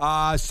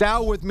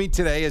 Sal with me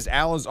today as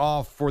Al is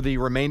off for the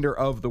remainder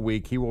of the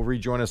week. He will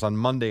rejoin us on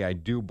Monday, I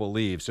do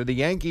believe. So the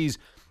Yankees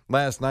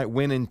last night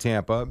win in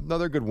Tampa.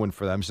 Another good win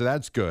for them, so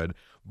that's good.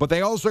 But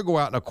they also go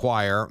out and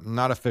acquire,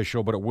 not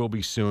official, but it will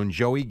be soon,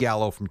 Joey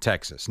Gallo from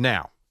Texas.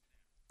 Now,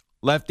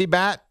 lefty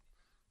bat,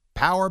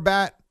 power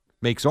bat,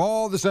 makes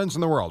all the sense in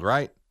the world,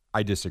 right?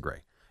 I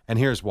disagree. And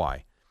here's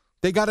why.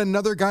 They got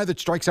another guy that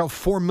strikes out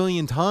 4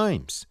 million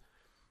times.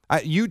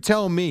 You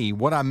tell me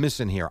what I'm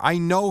missing here. I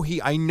know he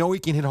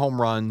can hit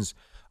home runs.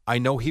 I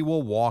know he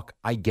will walk.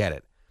 I get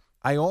it.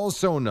 I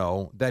also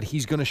know that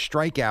he's going to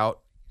strike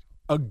out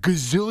a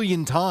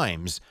gazillion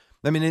times.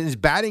 I mean, his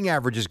batting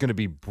average is going to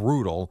be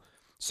brutal.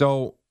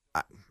 So,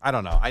 I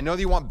don't know. I know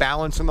that you want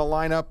balance in the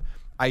lineup.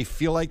 I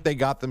feel like they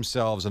got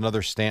themselves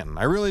another Stanton.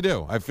 I really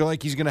do. I feel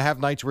like he's going to have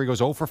nights where he goes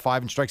 0 for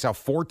 5 and strikes out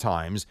 4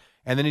 times,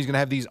 and then he's going to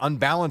have these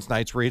unbalanced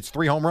nights where he hits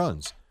 3 home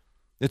runs.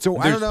 I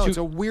don't know. It's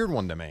a weird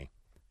one to me.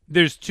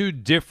 There's two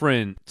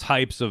different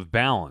types of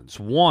balance.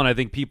 One, I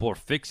think people are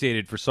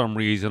fixated for some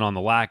reason on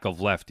the lack of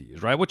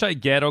lefties, right? Which I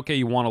get. Okay,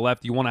 you want a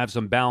lefty, you want to have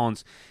some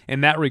balance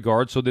in that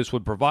regard, so this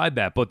would provide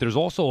that. But there's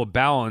also a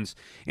balance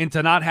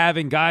into not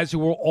having guys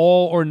who are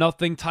all or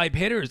nothing type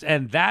hitters,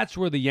 and that's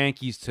where the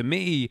Yankees, to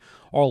me,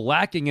 are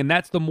lacking, and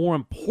that's the more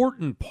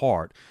important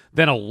part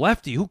than a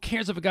lefty. Who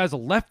cares if a guy's a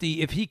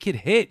lefty if he could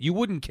hit? You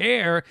wouldn't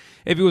care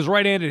if he was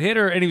right-handed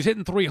hitter and he was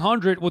hitting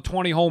 300 with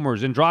 20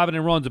 homers and driving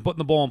in runs and putting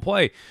the ball in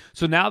play.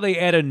 So now they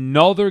add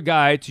another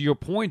guy, to your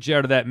point,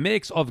 Jared, to that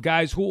mix of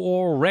guys who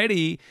are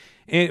already,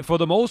 for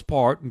the most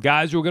part,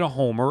 guys who are going to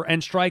homer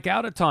and strike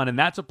out a ton, and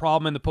that's a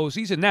problem in the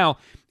postseason. Now,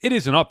 it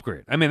is an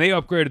upgrade. I mean, they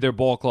upgraded their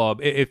ball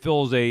club. It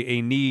fills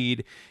a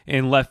need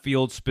in left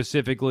field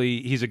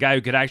specifically. He's a guy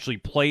who could actually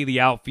play the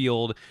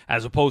outfield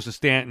as opposed to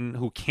Stanton,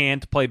 who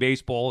can't play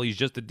baseball. He's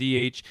just a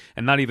DH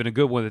and not even a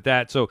good one at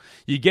that. So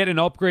you get an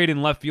upgrade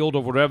in left field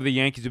over whatever the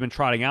Yankees have been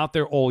trotting out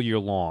there all year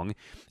long.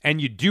 And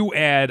you do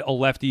add a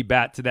lefty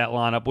bat to that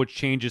lineup, which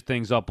changes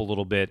things up a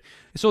little bit.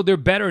 So they're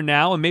better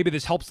now, and maybe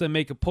this helps them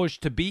make a push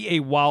to be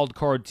a wild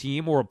card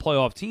team or a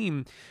playoff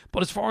team.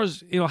 But as far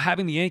as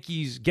having the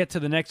Yankees get to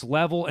the next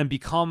level and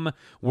become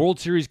World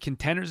Series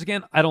contenders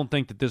again, I don't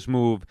think that this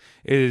move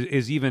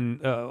is even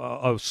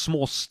a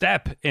small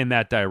step in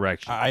that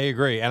direction. I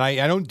agree, and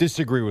I don't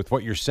disagree with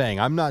what you're saying.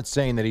 I'm not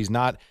saying that he's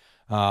not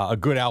a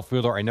good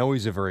outfielder. I know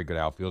he's a very good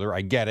outfielder.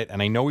 I get it,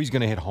 and I know he's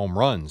going to hit home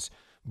runs.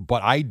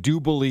 But I do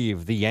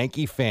believe the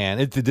Yankee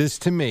fan, this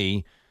to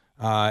me,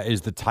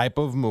 is the type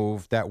of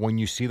move that when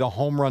you see the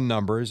home run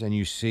numbers and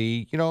you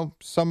see,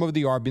 some of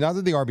the not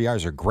that the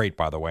RBIs are great,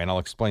 by the way, and I'll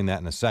explain that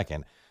in a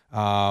second.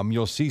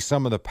 You'll see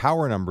some of the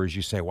power numbers.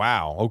 You say,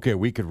 wow, okay,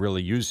 we could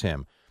really use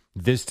him.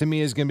 This to me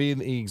is going to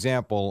be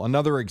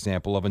another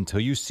example of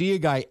until you see a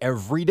guy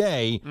every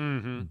day,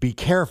 be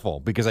careful,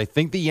 because I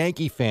think the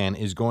Yankee fan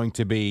is going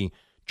to be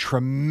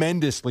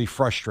tremendously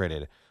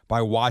frustrated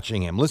by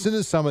watching him. Listen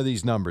to some of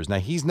these numbers. Now,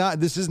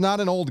 this is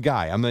not an old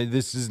guy. I'm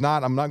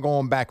not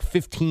going back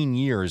 15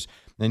 years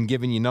and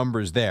giving you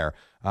numbers there.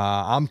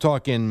 I'm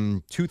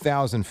talking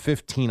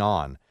 2015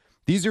 on.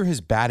 These are his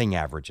batting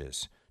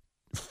averages.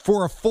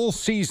 For a full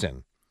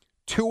season,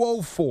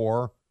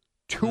 204,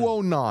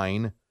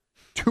 209,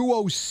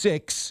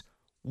 206,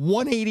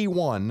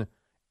 181,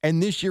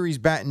 and this year he's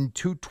batting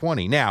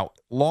 220. Now,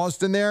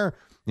 lost in there,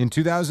 in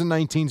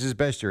 2019's his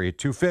best year, he had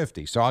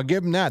 250. So I'll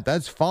give him that.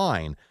 That's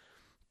fine.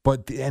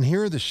 And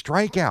here are the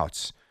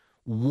strikeouts: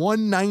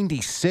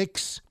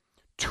 196,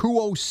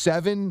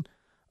 207,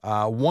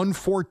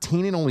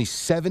 114 in only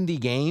 70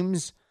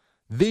 games.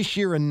 This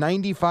year in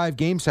 95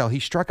 games, Sal, he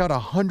struck out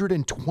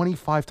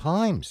 125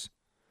 times.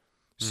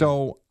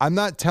 So I'm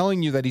not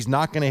telling you that he's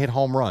not going to hit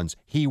home runs.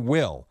 He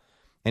will.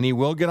 And he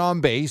will get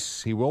on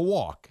base. He will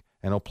walk.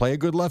 And he'll play a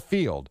good left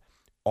field.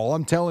 All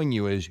I'm telling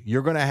you is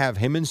you're going to have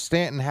him and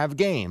Stanton have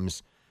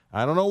games.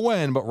 I don't know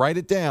when, but write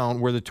it down,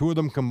 where the two of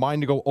them combine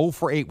to go 0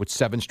 for 8 with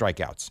 7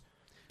 strikeouts.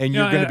 And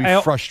you're going to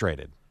be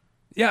frustrated.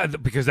 Yeah,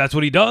 because that's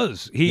what he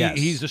does.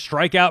 He's a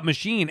strikeout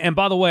machine. And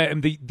by the way,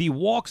 the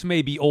walks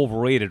may be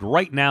overrated.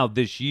 Right now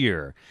this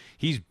year,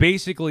 He's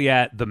basically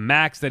at the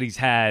max that he's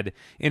had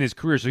in his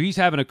career. So he's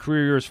having a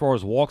career year as far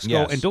as walks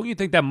go. Yes. And don't you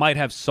think that might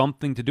have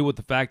something to do with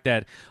the fact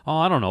that,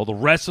 I don't know, the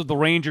rest of the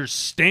Rangers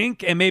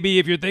stink? And maybe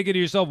if you're thinking to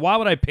yourself, why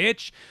would I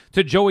pitch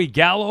to Joey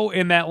Gallo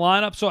in that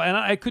lineup? So, and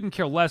I couldn't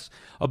care less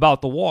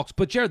about the walks.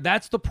 But, Jared,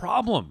 that's the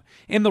problem.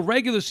 In the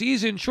regular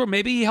season, sure,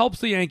 maybe he helps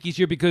the Yankees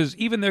here because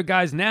even their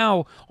guys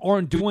now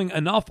aren't doing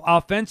enough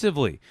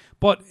offensively.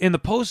 But in the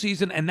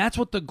postseason, and that's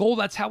what the goal,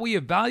 that's how we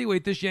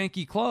evaluate this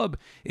Yankee club,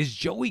 is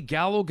Joey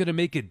Gallo going to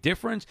make a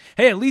difference?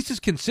 Hey, at least it's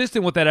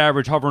consistent with that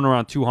average hovering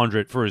around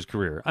 200 for his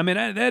career. I mean,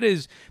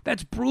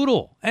 that's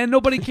brutal, and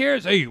nobody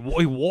cares. Hey, he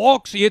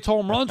walks, he hits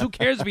home runs. Who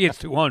cares if he hits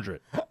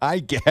 200? I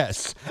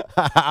guess.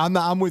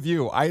 I'm with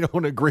you. I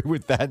don't agree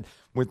with that.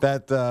 With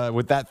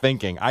that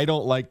thinking, I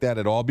don't like that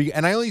at all.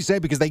 And I only say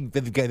because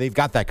they've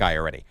got that guy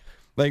already.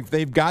 Like,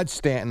 they've got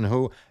Stanton,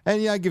 who,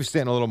 and yeah, I give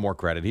Stanton a little more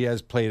credit. He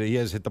has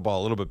hit the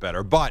ball a little bit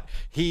better, but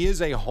he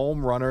is a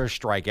home runner,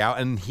 strikeout,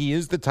 and he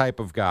is the type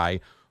of guy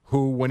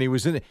who, when he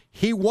was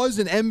was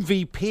an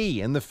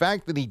MVP, and the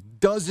fact that he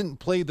doesn't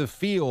play the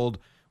field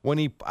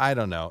when I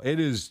don't know, it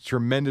is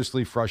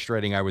tremendously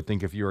frustrating, I would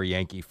think, if you're a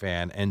Yankee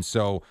fan, and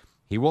so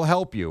he will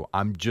help you.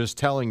 I'm just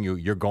telling you,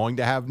 you're going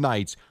to have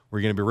nights where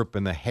you're going to be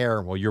ripping the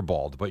hair, well, you're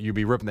bald, but you'll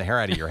be ripping the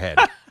hair out of your head.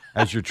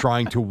 As you're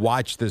trying to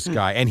watch this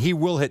guy. And he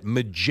will hit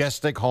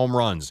majestic home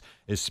runs,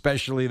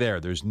 especially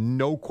there. There's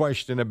no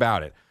question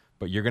about it.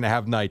 But you're going to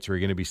have nights where you're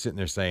going to be sitting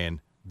there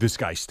saying, this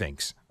guy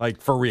stinks. Like,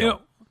 for real. You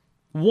know,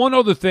 one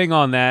other thing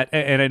on that,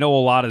 and I know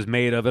a lot is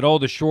made of it,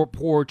 the short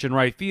porch in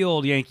right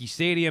field, Yankee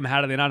Stadium,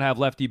 how do they not have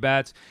lefty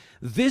bats?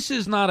 This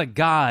is not a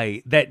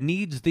guy that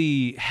needs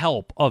the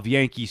help of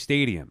Yankee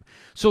Stadium.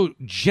 So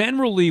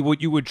generally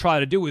what you would try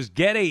to do is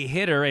get a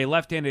hitter, a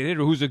left-handed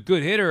hitter who's a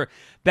good hitter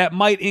that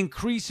might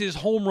increase his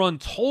home run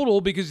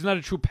total because he's not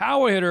a true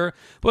power hitter.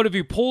 But if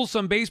he pulls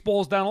some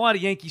baseballs down a lot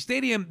at Yankee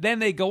Stadium, then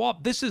they go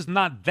up. This is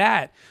not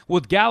that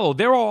with Gallo.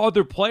 There are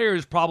other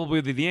players probably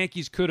that the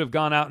Yankees could have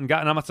gone out and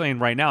gotten. I'm not saying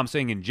right now, I'm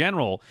saying in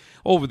general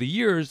over the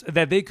years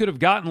that they could have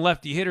gotten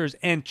lefty hitters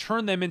and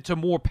turned them into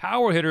more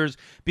power hitters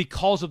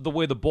because of the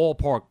way the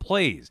ballpark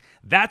plays.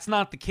 That's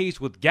not the case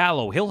with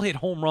Gallo. He'll hit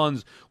home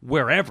runs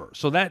wherever.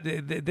 So that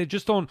they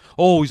just don't,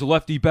 he's a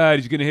lefty bat,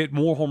 he's going to hit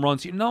more home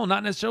runs. No,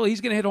 not necessarily. He's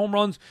going to hit home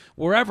runs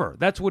wherever.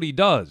 That's what he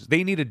does.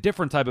 They need a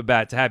different type of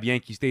bat to have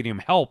Yankee Stadium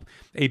help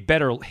a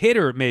better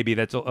hitter, maybe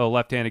that's a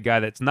left-handed guy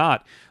that's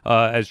not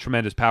as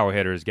tremendous power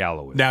hitter as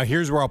Gallo is. Now,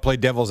 here's where I'll play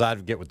devil's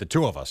advocate with the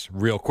two of us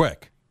real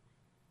quick.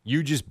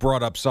 You just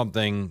brought up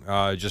something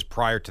just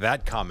prior to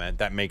that comment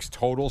that makes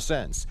total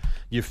sense.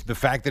 The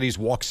fact that he's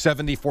walked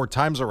 74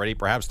 times already,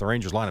 perhaps the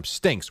Rangers lineup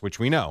stinks, which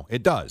we know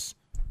it does.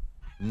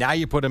 Now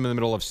you put him in the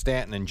middle of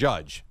Stanton and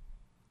Judge.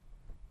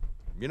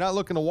 You're not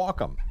looking to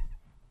walk him.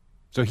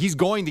 So he's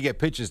going to get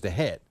pitches to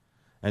hit.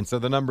 And so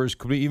the numbers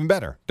could be even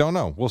better. Don't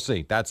know. We'll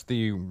see. That's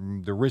the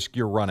risk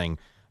you're running.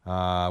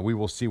 We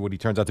will see what he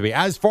turns out to be.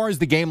 As far as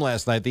the game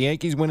last night, the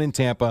Yankees win in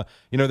Tampa.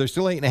 They're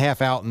still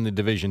 8.5 out in the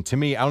division. To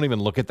me, I don't even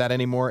look at that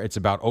anymore. It's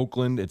about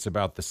Oakland. It's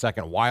about the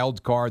second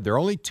wild card. They're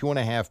only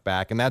 2.5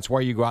 back, and that's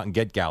why you go out and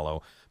get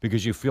Gallo,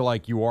 because you feel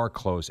like you are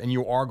close and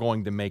you are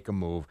going to make a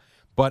move.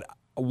 But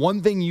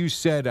one thing you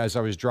said as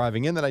I was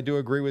driving in that I do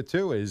agree with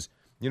too is,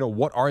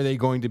 what are they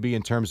going to be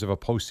in terms of a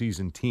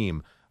postseason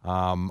team?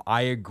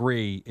 I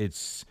agree.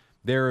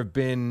 There have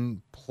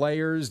been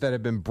players that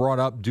have been brought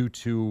up due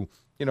to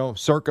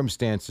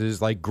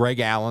circumstances like Greg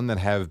Allen that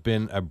have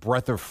been a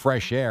breath of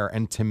fresh air.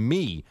 And to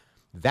me,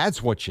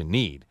 that's what you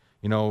need.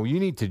 You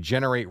need to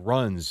generate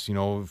runs,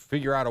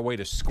 figure out a way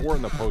to score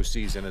in the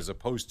postseason as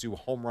opposed to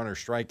home run or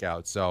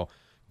strikeout. So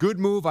good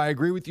move. I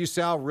agree with you,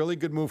 Sal. Really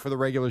good move for the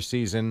regular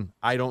season.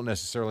 I don't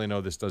necessarily know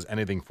this does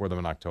anything for them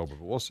in October,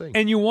 but we'll see.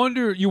 And you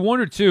wonder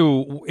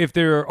too if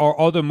there are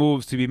other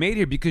moves to be made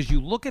here, because you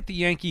look at the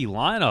Yankee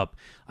lineup.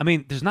 I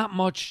mean, there's not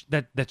much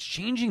that's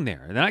changing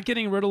there. They're not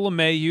getting rid of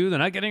LeMahieu. They're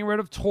not getting rid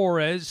of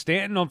Torres.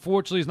 Stanton,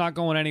 unfortunately, is not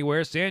going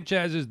anywhere.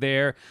 Sanchez is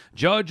there.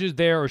 Judge is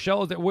there.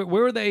 Urshela is there.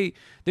 Where are they?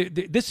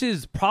 This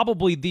is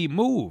probably the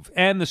move.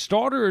 And the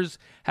starters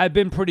have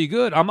been pretty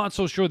good. I'm not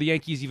so sure the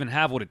Yankees even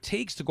have what it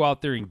takes to go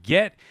out there and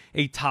get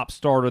a top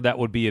starter that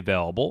would be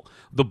available.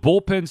 The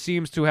bullpen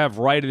seems to have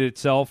righted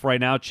itself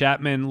right now.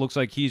 Chapman looks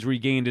like he's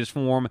regained his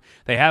form.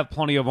 They have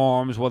plenty of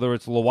arms, whether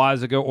it's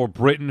Loaisiga or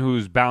Britton,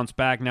 who's bounced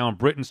back now, and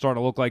Britton's starting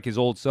to look like his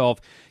old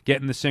self,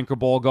 getting the sinker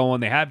ball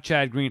going. They have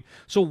Chad Green.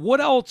 So what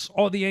else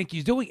are the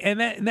Yankees doing?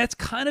 And that's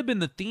kind of been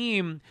the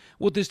theme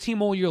with this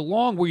team all year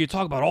long, where you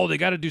talk about, they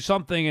got to do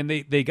something, and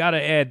they got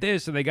to add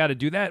this, and they got to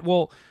do that.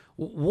 Well,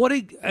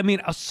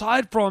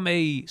 aside from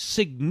a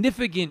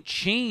significant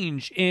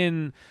change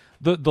in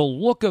the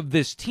look of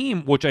this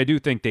team, which I do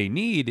think they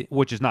need,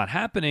 which is not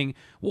happening,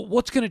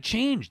 what's going to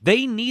change?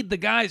 They need the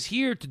guys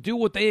here to do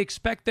what they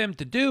expect them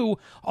to do.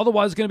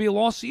 Otherwise, it's going to be a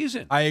lost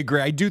season. I agree.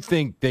 I do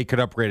think they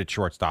could upgrade at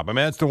shortstop. I mean,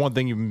 that's the one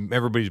thing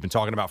everybody's been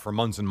talking about for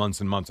months and months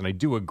and months, and I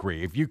do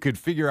agree. If you could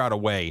figure out a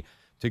way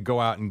to go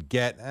out and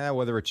get,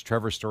 whether it's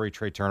Trevor Story,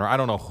 Trey Turner, I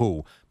don't know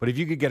who, but if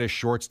you could get a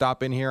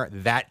shortstop in here,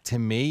 that to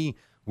me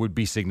would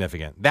be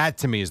significant. That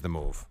to me is the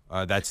move.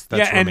 That's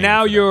yeah. And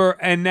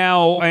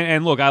now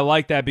and look, I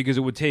like that because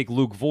it would take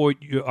Luke Voigt,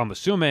 I'm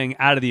assuming,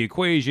 out of the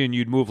equation.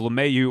 You'd move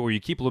LeMahieu, or you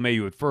keep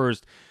LeMahieu at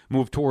first,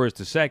 move Torres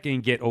to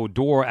second, get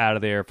Odor out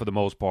of there for the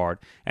most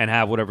part, and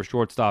have whatever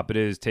shortstop it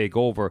is take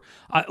over.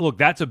 Look,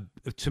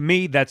 to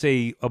me, that's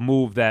a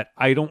move that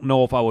I don't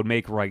know if I would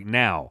make right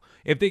now.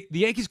 If the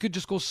Yankees could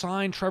just go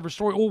sign Trevor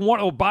Story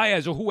or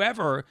Baez or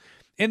whoever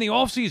in the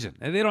offseason,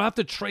 and they don't have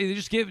to trade. They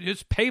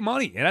just pay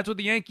money, and that's what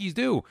the Yankees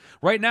do.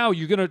 Right now,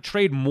 you're going to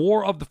trade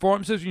more of the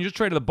farm system. You just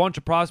traded a bunch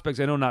of prospects,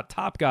 I know not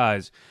top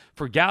guys,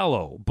 for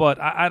Gallo, but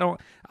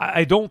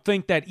I don't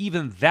think that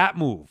even that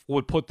move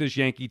would put this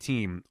Yankee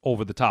team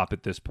over the top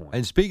at this point.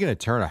 And speaking of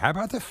Turner, how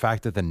about the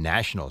fact that the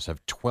Nationals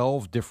have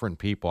 12 different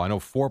people? I know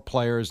 4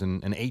 players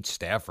and 8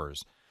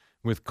 staffers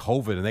with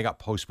COVID, and they got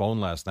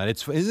postponed last night.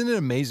 Isn't it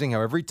amazing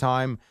how every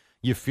time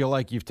you feel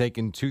like you've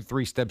taken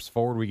 2-3 steps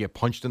forward, we get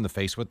punched in the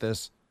face with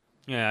this?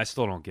 Yeah, I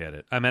still don't get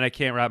it. I mean, I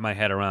can't wrap my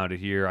head around it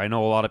here. I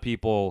know a lot of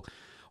people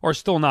are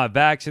still not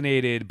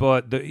vaccinated,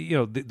 but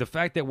the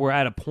fact that we're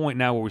at a point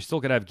now where we still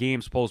could have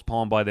games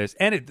postponed by this,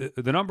 and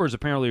the numbers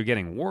apparently are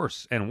getting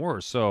worse and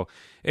worse. So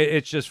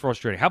it's just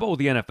frustrating. How about what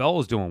the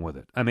NFL is doing with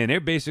it? I mean, they're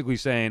basically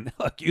saying,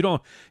 look, you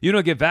don't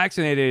get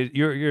vaccinated,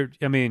 you're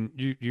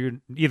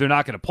either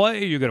not going to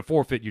play, you're going to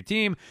forfeit your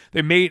team.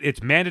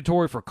 It's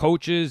mandatory for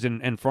coaches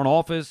and front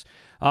office.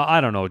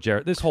 I don't know,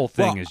 Jarrett. This whole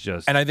thing is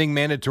just, and I think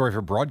mandatory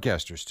for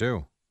broadcasters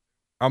too.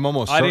 I'm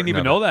almost certain. I didn't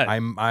even know that.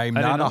 I'm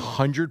not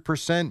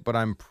 100%, but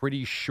I'm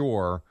pretty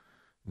sure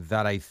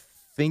that I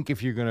think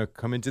if you're going to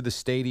come into the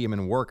stadium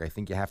and work, I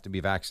think you have to be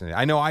vaccinated.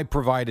 I know I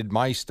provided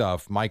my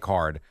stuff, my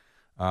card,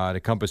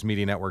 to Compass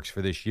Media Networks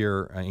for this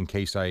year in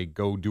case I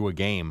go do a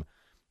game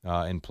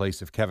in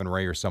place of Kevin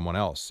Ray or someone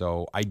else.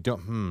 So I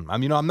don't.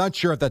 I'm not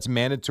sure if that's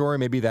mandatory.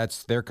 Maybe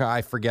that's their.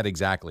 I forget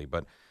exactly,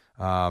 but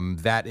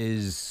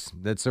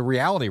that's a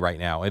reality right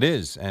now. It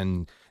is,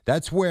 and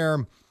that's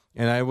where.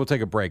 And I will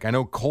take a break. I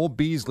know Cole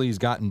Beasley's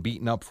gotten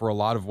beaten up for a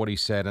lot of what he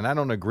said, and I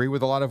don't agree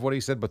with a lot of what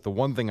he said, but the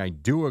one thing I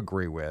do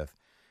agree with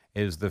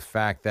is the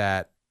fact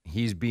that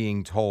he's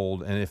being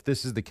told, and if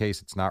this is the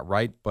case, it's not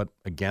right, but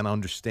again,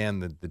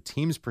 understand the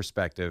team's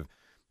perspective,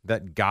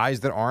 that guys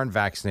that aren't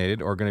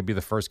vaccinated are going to be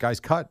the first guys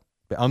cut,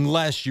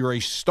 unless you're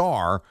a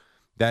star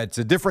that's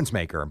a difference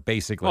maker,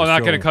 basically. Well, not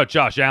going to cut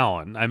Josh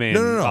Allen. I mean,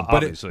 no.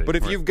 Obviously. But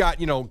if you've got,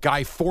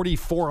 guy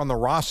 44 on the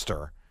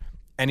roster,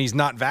 and he's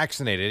not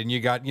vaccinated, and you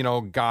got,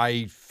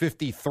 guy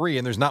 53,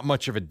 and there's not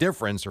much of a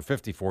difference, or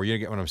 54, you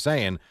get what I'm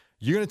saying,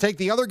 you're going to take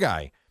the other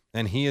guy.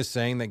 And he is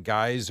saying that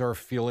guys are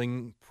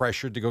feeling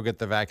pressured to go get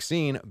the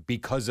vaccine.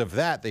 Because of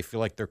that, they feel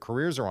like their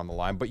careers are on the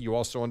line. But you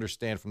also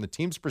understand from the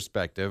team's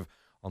perspective,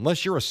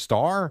 unless you're a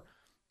star,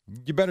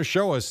 you better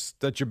show us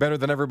that you're better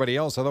than everybody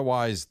else.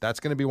 Otherwise, that's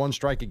going to be one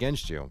strike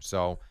against you.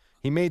 So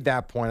he made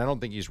that point. I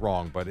don't think he's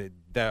wrong, but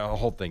the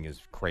whole thing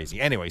is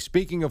crazy. Anyway,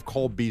 speaking of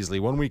Cole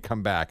Beasley, when we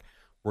come back,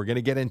 we're going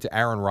to get into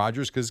Aaron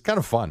Rodgers because it's kind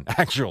of fun,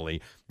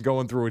 actually,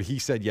 going through what he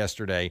said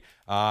yesterday.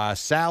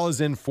 Sal is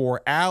in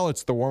for Al.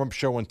 It's the warm-up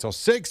show until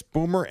 6.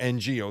 Boomer and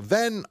Gio.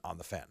 Then on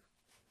the Fan.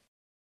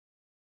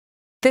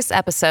 This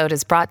episode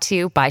is brought to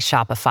you by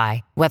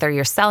Shopify. Whether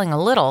you're selling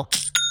a little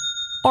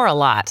or a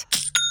lot,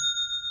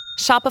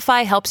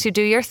 Shopify helps you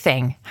do your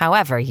thing,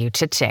 however you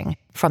cha-ching.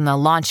 From the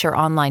launch your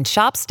online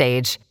shop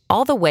stage,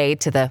 all the way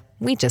to the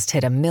we just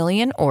hit 1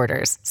 million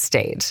orders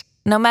stage.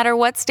 No matter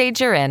what stage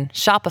you're in,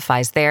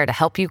 Shopify's there to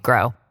help you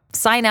grow.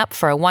 Sign up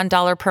for a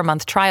 $1 per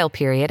month trial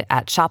period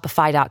at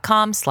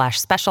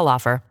shopify.com/special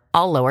offer,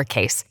 all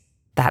lowercase.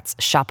 That's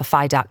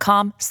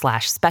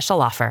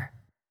shopify.com/special offer.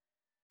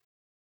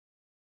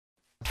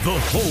 The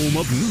home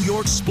of New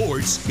York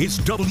sports is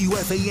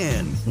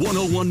WFAN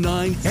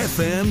 101.9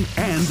 FM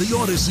and the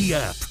Odyssey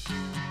app.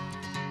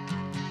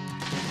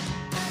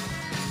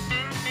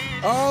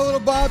 Oh,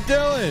 little Bob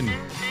Dylan.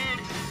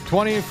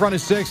 20 in front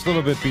of 6, a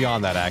little bit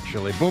beyond that,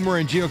 actually. Boomer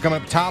and Gio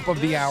coming up top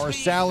of the hour.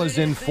 Sal is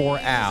in for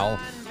Al.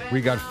 We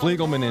got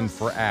Fliegelman in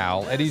for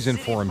Al. Eddie's in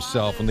for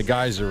himself, and the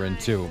guys are in,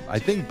 too. I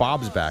think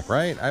Bob's back,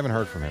 right? I haven't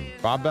heard from him.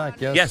 Bob back?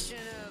 Yes? Yes.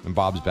 And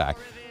Bob's back.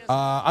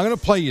 I'm going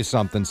to play you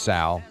something,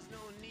 Sal.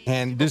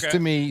 And this to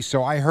me,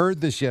 so I heard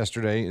this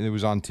yesterday, and it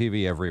was on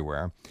TV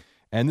everywhere.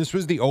 And this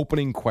was the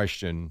opening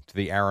question to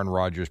the Aaron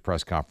Rodgers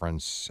press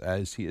conference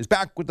as he is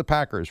back with the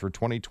Packers for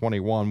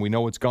 2021. We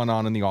know what's gone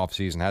on in the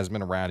offseason. Hasn't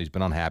been around. He's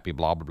been unhappy,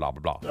 blah, blah, blah,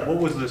 blah, blah.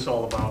 What was this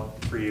all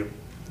about for you?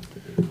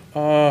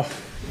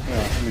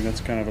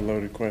 That's kind of a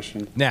loaded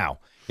question. Now,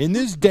 in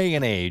this day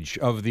and age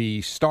of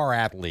the star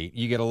athlete,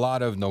 you get a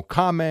lot of no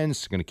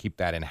comments, going to keep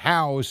that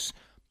in-house.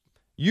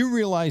 You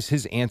realize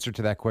his answer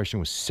to that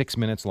question was 6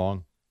 minutes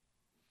long?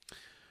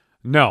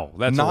 No,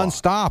 that's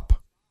nonstop.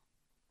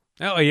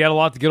 Oh, he had a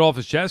lot to get off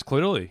his chest,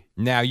 clearly.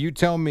 Now, you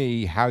tell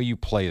me how you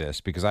play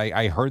this, because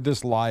I heard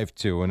this live,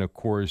 too, and, of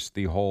course,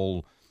 the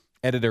whole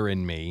editor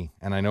in me,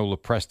 and I know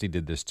Lopresti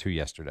did this, too,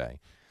 yesterday.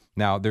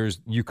 Now,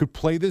 you could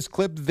play this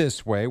clip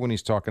this way when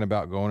he's talking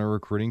about going and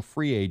recruiting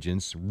free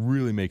agents.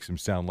 Really makes him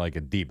sound like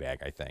a D-bag,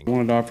 I think. I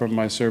wanted to offer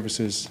my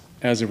services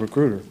as a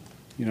recruiter.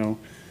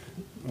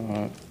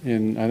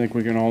 And I think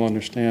we can all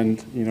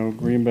understand,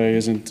 Green Bay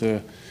isn't,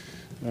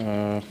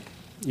 a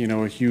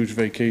huge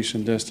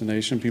vacation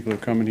destination. People are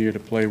coming here to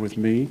play with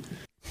me.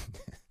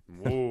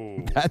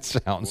 Whoa. That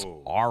sounds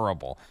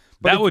horrible.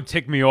 But that would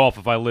tick me off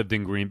if I lived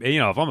in Green Bay.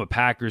 If I'm a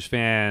Packers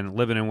fan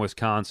living in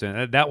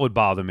Wisconsin, that would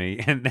bother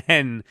me. And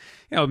then,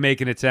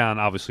 making it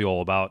sound obviously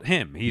all about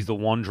him. He's the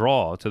one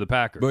draw to the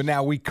Packers. But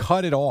now we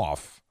cut it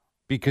off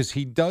because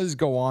he does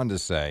go on to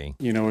say,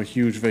 a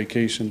huge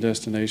vacation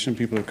destination.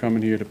 People are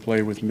coming here to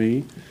play with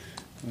me,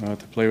 to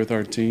play with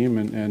our team,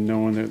 and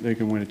knowing that they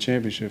can win a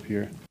championship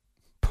here.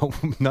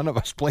 But none of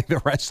us play the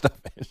rest of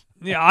it.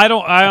 Yeah,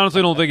 I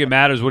honestly don't think it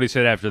matters what he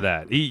said after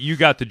that. You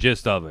got the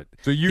gist of it.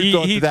 So you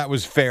thought that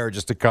was fair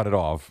just to cut it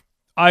off?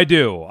 I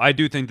do. I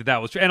do think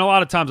that was true. And a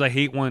lot of times I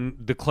hate when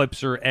the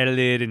clips are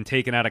edited and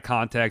taken out of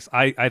context.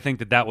 I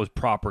think that was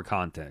proper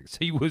context.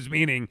 He was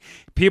meaning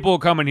people are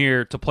coming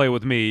here to play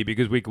with me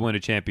because we can win a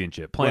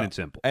championship, plain and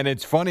simple. And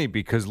it's funny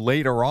because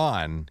later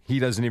on, he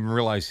doesn't even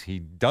realize he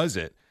does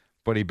it,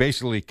 but he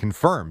basically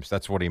confirms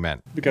that's what he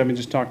meant. Because,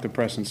 just talk to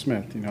Preston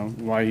Smith,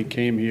 why he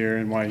came here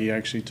and why he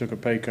actually took a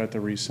pay cut to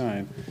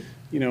re-sign.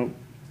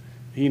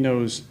 He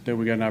knows that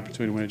we got an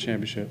opportunity to win a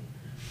championship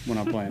when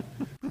I'm playing.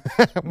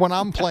 When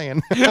I'm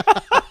playing.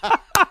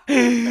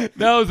 That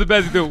was the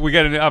best thing. We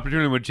got an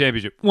opportunity to win a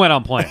championship when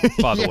I'm playing,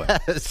 by the way.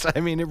 Yes, it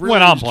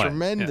really is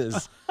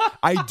tremendous. Yeah.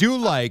 I do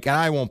like, and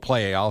I won't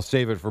play it. I'll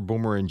save it for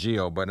Boomer and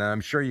Gio, but I'm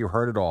sure you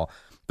heard it all.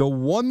 The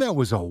one that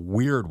was a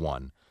weird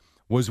one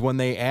was when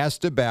they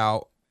asked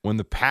about when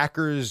the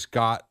Packers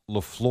got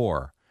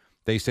LaFleur.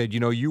 They said,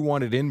 you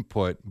wanted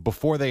input.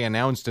 Before they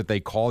announced it, they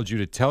called you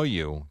to tell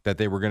you that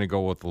they were going to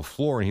go with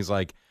LaFleur. And he's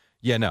like,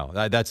 yeah, no,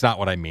 that's not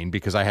what I mean,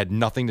 because I had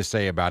nothing to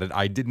say about it.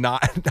 I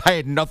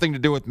had nothing to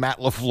do with Matt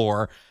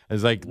LaFleur.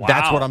 It's like, wow.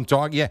 That's what I'm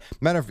talking. Yeah.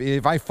 Matter of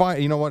if I find,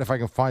 if I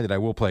can find it, I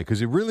will play,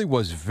 because it really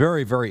was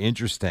very, very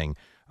interesting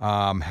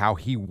how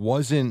he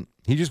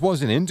just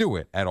wasn't into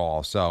it at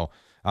all. So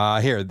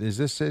here, does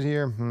this sit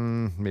here?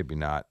 Maybe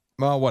not.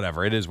 Well,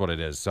 whatever. It is what it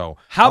is. So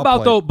how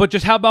about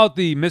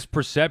the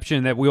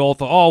misperception that we all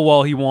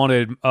thought, he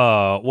wanted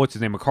what's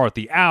his name,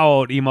 McCarthy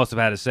out. He must have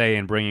had a say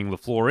in bringing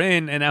LaFleur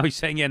in, and now he's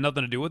saying he had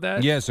nothing to do with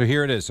that. Yeah. So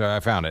here it is. So I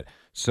found it.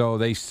 So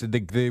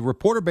the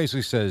reporter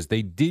basically says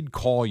they did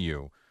call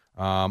you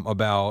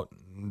about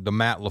the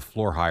Matt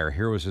LaFleur hire.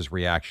 Here was his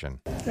reaction.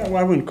 Yeah, well,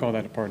 I wouldn't call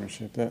that a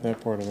partnership.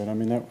 That part of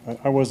it.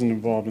 I wasn't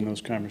involved in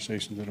those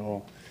conversations at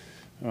all.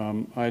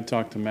 I had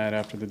talked to Matt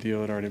after the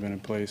deal had already been in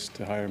place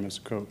to hire him as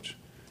a coach.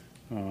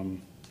 So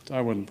I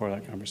wasn't part of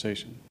that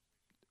conversation.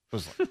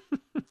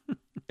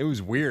 It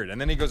was weird. And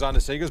then he goes on to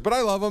say, but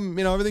I love him.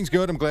 Everything's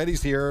good. I'm glad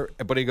he's here.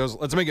 But he goes,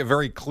 let's make it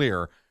very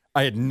clear.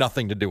 I had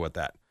nothing to do with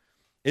that.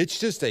 It's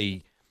just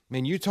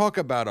you talk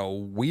about a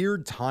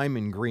weird time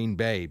in Green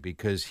Bay,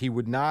 because he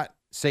would not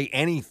say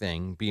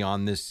anything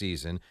beyond this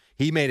season.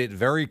 He made it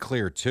very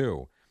clear,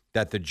 too,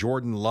 that the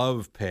Jordan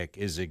Love pick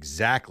is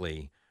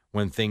exactly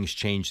when things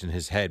changed in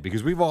his head,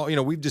 because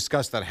we've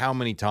discussed that how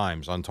many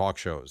times on talk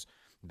shows.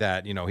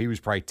 That, he was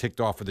probably ticked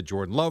off with the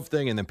Jordan Love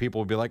thing, and then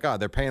people would be like,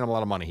 they're paying him a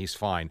lot of money. He's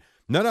fine.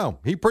 No.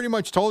 He pretty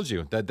much told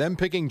you that them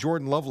picking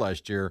Jordan Love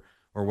last year,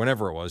 or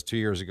whenever it was, 2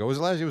 years ago, it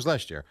was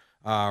last year,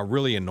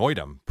 really annoyed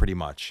him pretty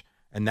much.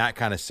 And that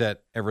kind of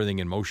set everything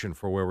in motion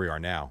for where we are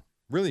now.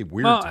 Really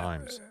weird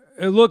times.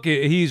 Look,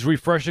 he's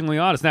refreshingly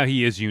honest. Now,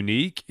 he is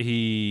unique.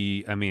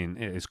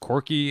 Is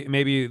quirky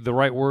maybe the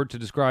right word to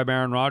describe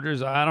Aaron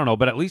Rodgers? I don't know,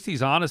 but at least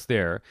he's honest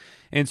there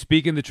and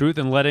speaking the truth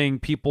and letting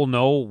people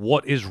know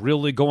what is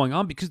really going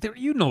on. Because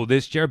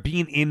this, Jared,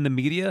 being in the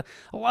media,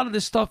 a lot of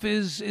this stuff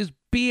is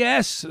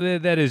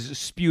BS that is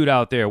spewed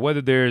out there,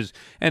 whether there's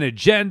an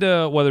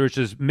agenda, whether it's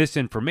just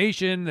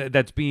misinformation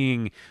that's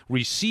being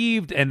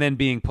received and then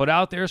being put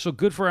out there. So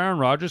good for Aaron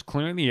Rodgers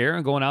clearing the air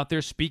and going out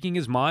there, speaking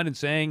his mind and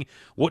saying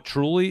what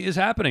truly is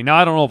happening. Now,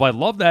 I don't know if I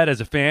love that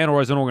as a fan or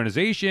as an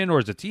organization or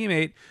as a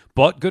teammate,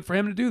 but good for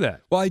him to do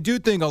that. Well, I do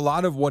think a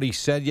lot of what he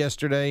said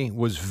yesterday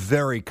was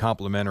very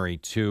complimentary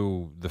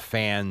to the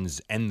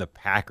fans and the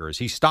Packers.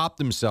 He stopped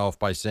himself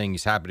by saying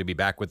he's happy to be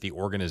back with the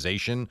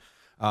organization.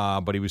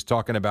 But he was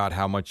talking about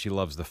how much he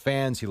loves the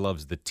fans, he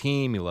loves the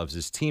team, he loves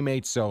his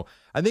teammates. So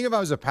I think if I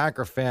was a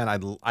Packer fan,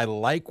 I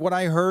like what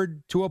I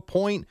heard to a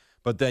point.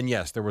 But then,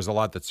 yes, there was a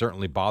lot that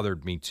certainly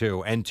bothered me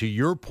too. And to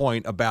your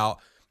point about,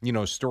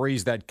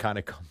 stories that kind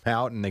of come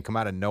out and they come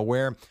out of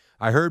nowhere,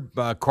 I heard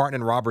Carton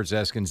and Roberts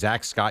asking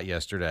Zach Scott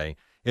yesterday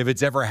if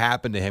it's ever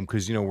happened to him,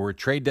 because, we're at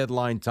trade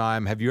deadline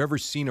time. Have you ever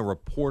seen a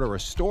report or a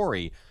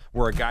story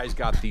where a guy's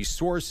got these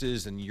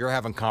sources and you're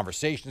having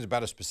conversations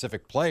about a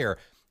specific player?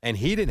 And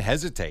he didn't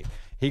hesitate.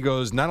 He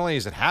goes, not only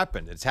has it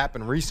happened, it's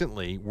happened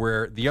recently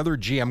where the other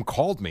GM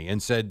called me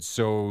and said,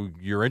 so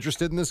you're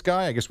interested in this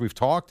guy? I guess we've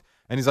talked.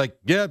 And he's like,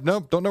 yeah, no,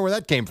 don't know where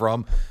that came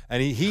from.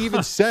 And he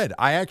even said,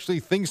 I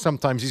actually think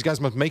sometimes these guys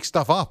must make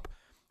stuff up.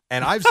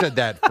 And I've said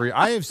that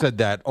I have said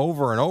that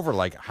over and over.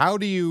 Like, how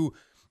do you,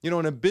 in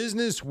a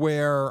business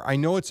where I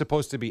know it's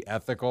supposed to be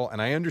ethical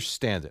and I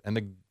understand it.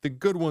 And the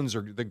good ones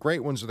are the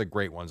great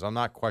ones. I'm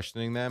not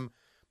questioning them,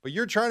 but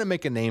you're trying to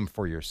make a name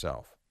for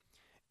yourself.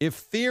 if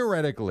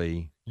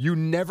theoretically you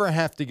never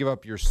have to give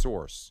up your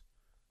source,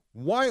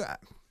 why,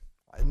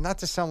 not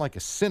to sound like a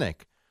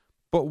cynic,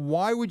 but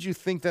why would you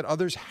think that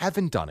others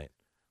haven't done it?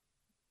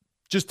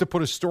 Just to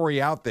put a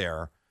story out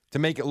there to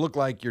make it look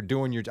like you're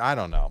doing your, I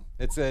don't know.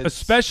 It's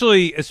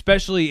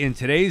especially in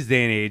today's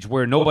day and age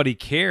where nobody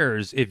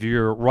cares if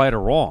you're right or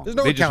wrong. There's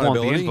no they just want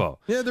the accountability. info.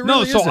 Yeah, there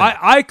really so isn't.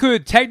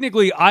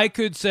 I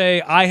could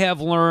say I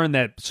have learned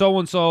that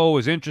so-and-so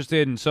is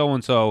interested in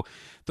so-and-so.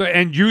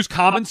 And use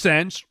common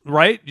sense,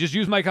 right? Just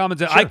use my common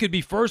sense. Sure. I could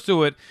be first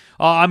to it.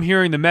 I'm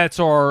hearing the Mets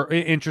are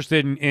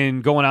interested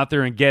in going out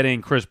there and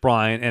getting Chris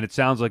Bryant, and it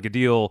sounds like a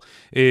deal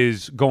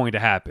is going to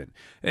happen.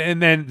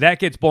 And then that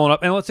gets blown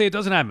up. And let's say it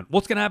doesn't happen.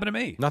 What's going to happen to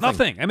me?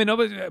 Nothing. I mean,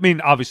 nobody. I mean,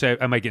 obviously,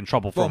 I might get in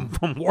trouble from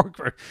work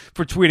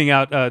for tweeting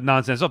out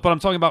nonsense stuff. But I'm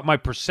talking about my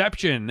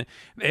perception,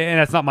 and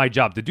that's not my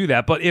job to do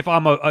that. But if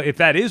if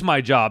that is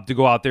my job to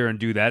go out there and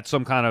do that,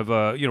 some kind of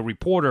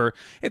reporter,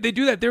 if they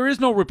do that, there is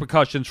no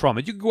repercussions from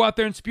it. You can go out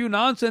there and spew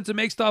nonsense and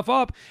make stuff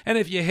up, and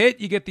if you hit,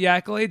 you get the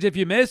accolades. If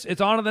you miss,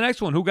 it's on to the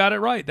next one. Who got it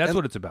right? That's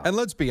what it's about. And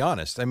let's be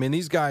honest. I mean,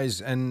 these guys,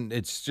 and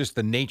it's just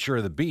the nature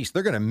of the beast,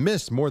 they're going to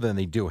miss more than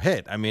they do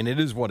hit. I mean, it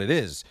is what it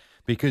is,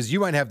 because you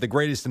might have the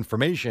greatest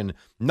information.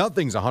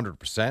 Nothing's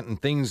 100%, and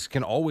things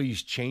can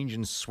always change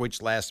and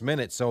switch last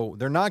minute, so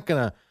they're not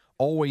going to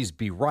always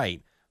be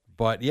right.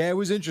 But, yeah, it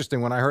was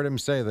interesting when I heard him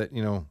say that,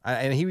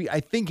 I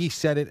think he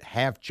said it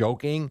half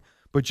joking,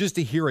 but just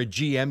to hear a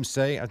GM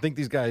say, I think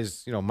these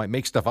guys, might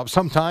make stuff up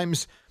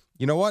sometimes.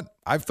 You know what?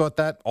 I've thought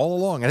that all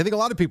along. And I think a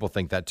lot of people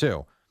think that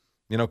too.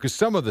 Because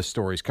some of the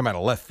stories come out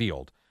of left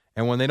field.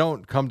 And when they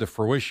don't come to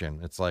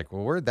fruition, it's like,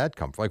 well, where'd that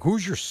come from? Like,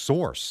 who's your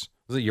source?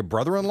 Was it your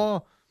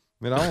brother-in-law?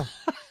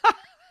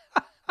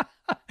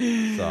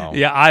 So.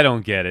 Yeah, I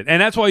don't get it.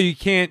 And that's why you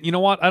can't, you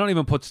know what? I don't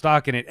even put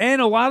stock in it. And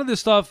a lot of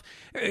this stuff,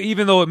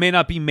 even though it may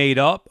not be made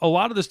up, a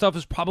lot of this stuff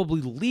is probably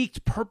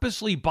leaked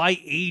purposely by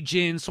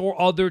agents or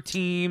other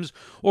teams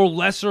or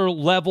lesser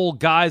level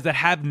guys that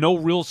have no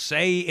real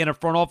say in a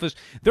front office.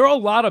 There are a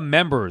lot of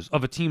members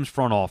of a team's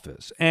front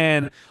office.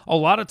 And a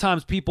lot of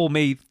times people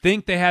may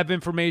think they have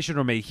information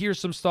or may hear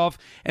some stuff,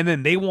 and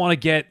then they want to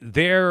get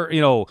their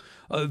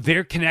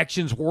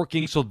connections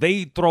working, so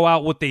they throw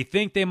out what they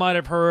think they might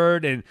have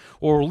heard,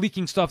 or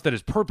leaking stuff that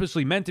is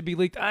purposely meant to be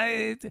leaked.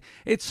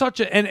 It's such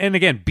a and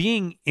again,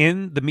 being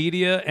in the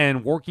media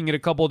and working at a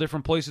couple of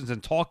different places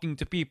and talking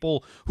to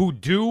people who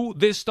do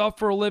this stuff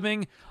for a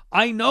living,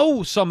 I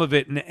know some of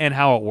it and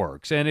how it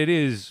works, and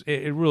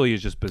it really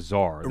is just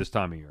bizarre this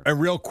time of year. And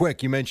real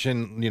quick, you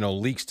mentioned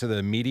leaks to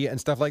the media and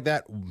stuff like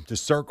that. To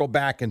circle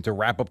back and to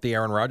wrap up the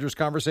Aaron Rodgers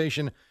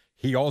conversation,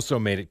 he also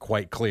made it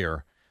quite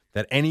clear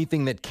that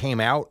anything that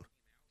came out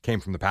came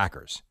from the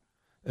Packers,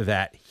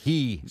 that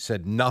he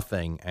said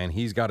nothing, and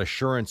he's got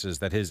assurances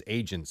that his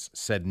agents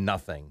said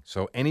nothing.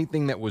 So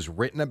anything that was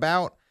written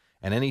about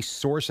and any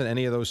source in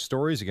any of those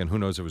stories, again, who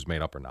knows if it was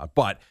made up or not,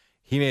 but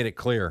he made it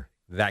clear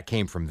that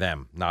came from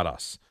them, not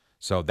us.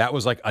 So that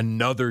was like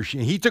another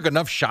he took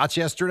enough shots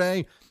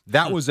yesterday.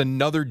 That was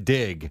another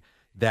dig.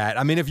 That,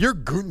 I mean, if you're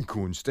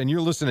Gutekunst and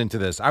you're listening to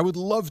this, I would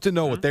love to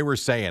know what they were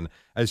saying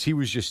as he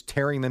was just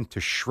tearing them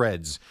to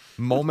shreds.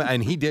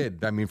 And he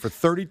did. I mean, for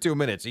 32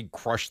 minutes, he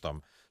crushed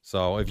them.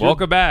 So if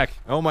welcome back.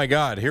 Oh, my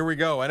God. Here we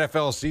go.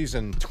 NFL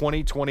season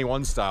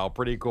 2021 style.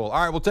 Pretty cool.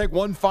 All right, we'll take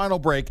one final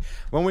break.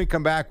 When we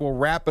come back, we'll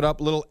wrap it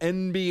up. A little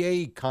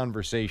NBA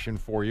conversation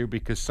for you,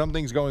 because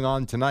something's going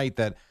on tonight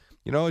that,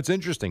 it's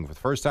interesting. For the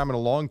first time in a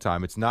long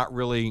time, it's not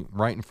really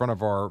right in front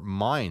of our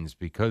minds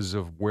because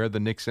of where the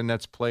Knicks and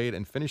Nets played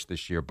and finished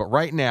this year. But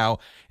right now,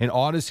 in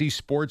Odyssey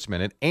Sports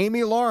Minute,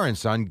 Amy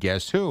Lawrence on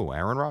Guess Who?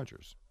 Aaron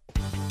Rodgers.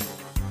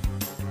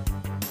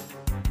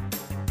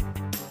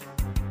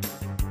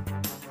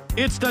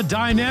 It's the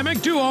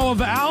dynamic duo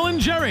of Al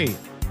and Jerry,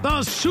 the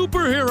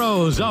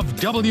superheroes of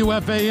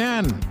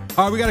WFAN.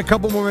 All right, we got a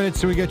couple more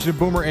minutes till we get you to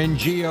Boomer and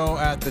Gio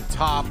at the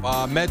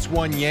top. Mets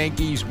won,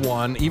 Yankees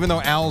won. Even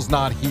though Al's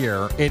not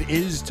here, it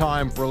is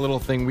time for a little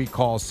thing we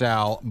call,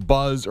 Sal,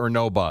 buzz or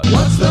no buzz.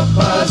 What's the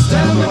buzz?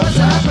 Tell me what's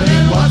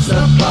happening. What's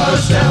the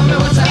buzz? Tell me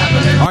what's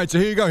happening. All right, so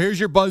here you go. Here's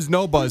your buzz,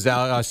 no buzz,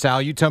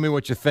 Sal. You tell me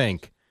what you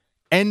think.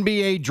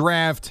 NBA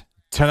draft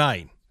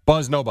tonight.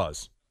 Buzz, no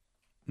buzz?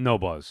 No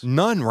buzz.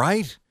 None,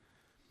 right?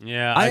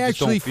 Yeah, I just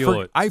don't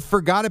feel it. I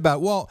forgot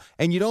about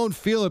and you don't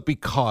feel it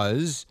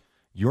because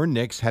your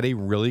Knicks had a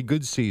really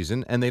good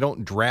season, and they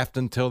don't draft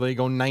until they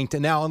go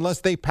 19. Now,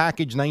 unless they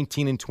package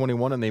 19 and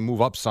 21 and they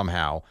move up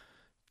somehow,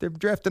 they're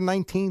drafted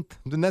 19th.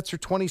 The Nets are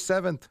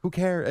 27th. Who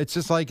cares?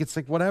 It's like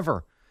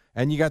whatever.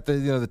 And you got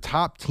the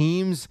top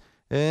teams.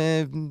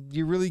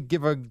 You really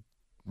give a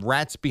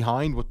rat's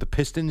behind what the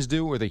Pistons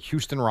do or the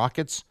Houston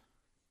Rockets?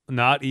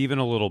 Not even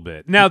a little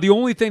bit. Now, the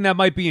only thing that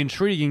might be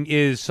intriguing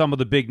is some of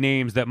the big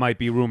names that might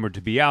be rumored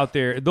to be out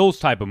there, those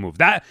type of moves.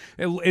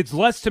 It's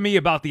less to me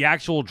about the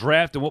actual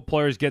draft and what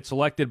players get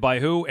selected by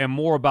who, and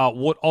more about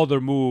what other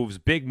moves,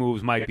 big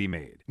moves, might be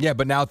made. Yeah,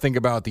 but now think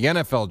about the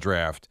NFL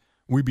draft.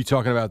 We'd be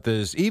talking about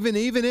this even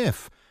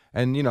if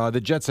And,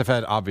 the Jets have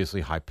had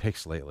obviously high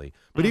picks lately.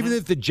 But even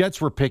if the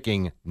Jets were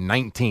picking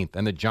 19th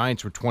and the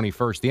Giants were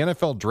 21st, the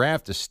NFL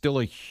draft is still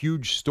a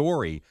huge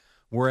story.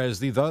 Whereas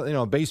the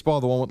baseball,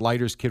 the one with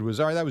Leiter's kid was,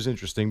 all right, that was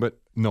interesting, but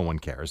no one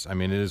cares. I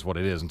mean, it is what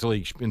it is.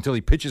 Until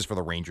he pitches for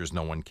the Rangers,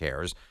 no one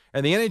cares.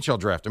 And the NHL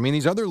draft, I mean,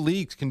 these other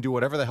leagues can do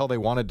whatever the hell they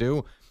want to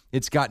do.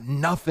 It's got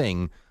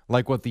nothing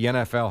like what the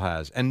NFL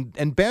has.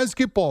 And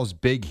basketball is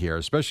big here,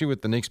 especially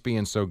with the Knicks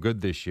being so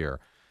good this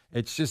year.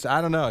 It's just,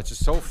 I don't know. It's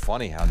just so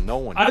funny how no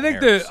one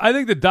cares. I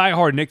think the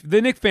diehard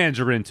Knicks fans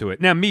are into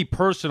it. Now, me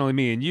personally,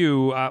 me and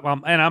you,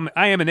 I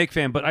am a Knicks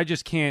fan, but I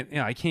just can't.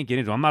 I can't get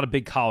into it. I'm not a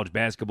big college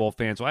basketball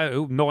fan, so I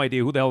have no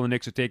idea who the hell the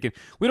Knicks are taking.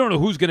 We don't know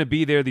who's going to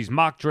be there. These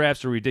mock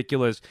drafts are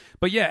ridiculous.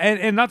 But yeah,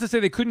 and not to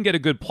say they couldn't get a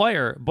good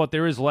player, but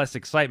there is less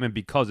excitement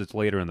because it's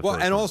later in the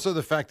first round. Also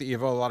the fact that you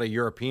have a lot of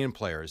European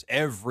players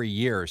every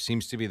year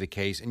seems to be the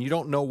case, and you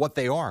don't know what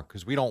they are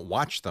because we don't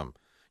watch them.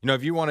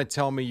 If you want to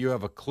tell me you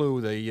have a clue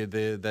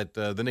that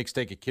the Knicks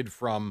take a kid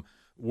from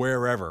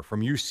wherever,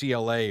 from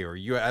UCLA,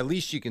 or at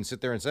least you can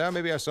sit there and say,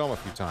 maybe I saw him a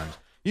few times.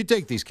 You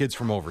take these kids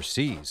from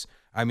overseas.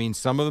 I mean,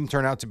 some of them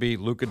turn out to be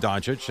Luka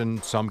Doncic,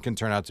 and some can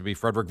turn out to be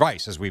Frederick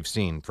Weiss, as we've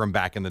seen from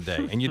back in the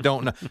day. And you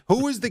don't know.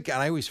 Who was the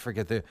guy? I always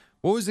forget.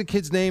 What was the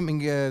kid's name?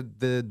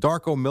 The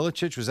Darko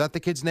Milicic, was that the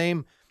kid's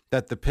name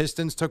that the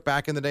Pistons took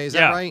back in the day? Is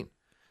that right?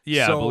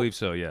 Yeah, I believe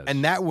so, yes.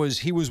 And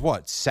he was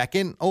what,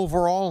 second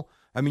overall?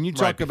 I mean, you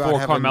talk about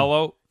having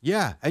Carmelo.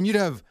 Yeah, and you'd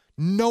have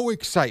no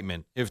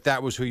excitement if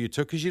that was who you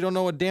took because you don't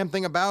know a damn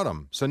thing about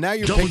him. So now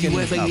you're picking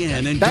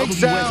WFAN and Thanks,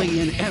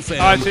 WFAN FM,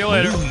 all right, see you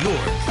later. New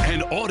York,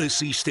 and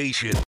Odyssey Station.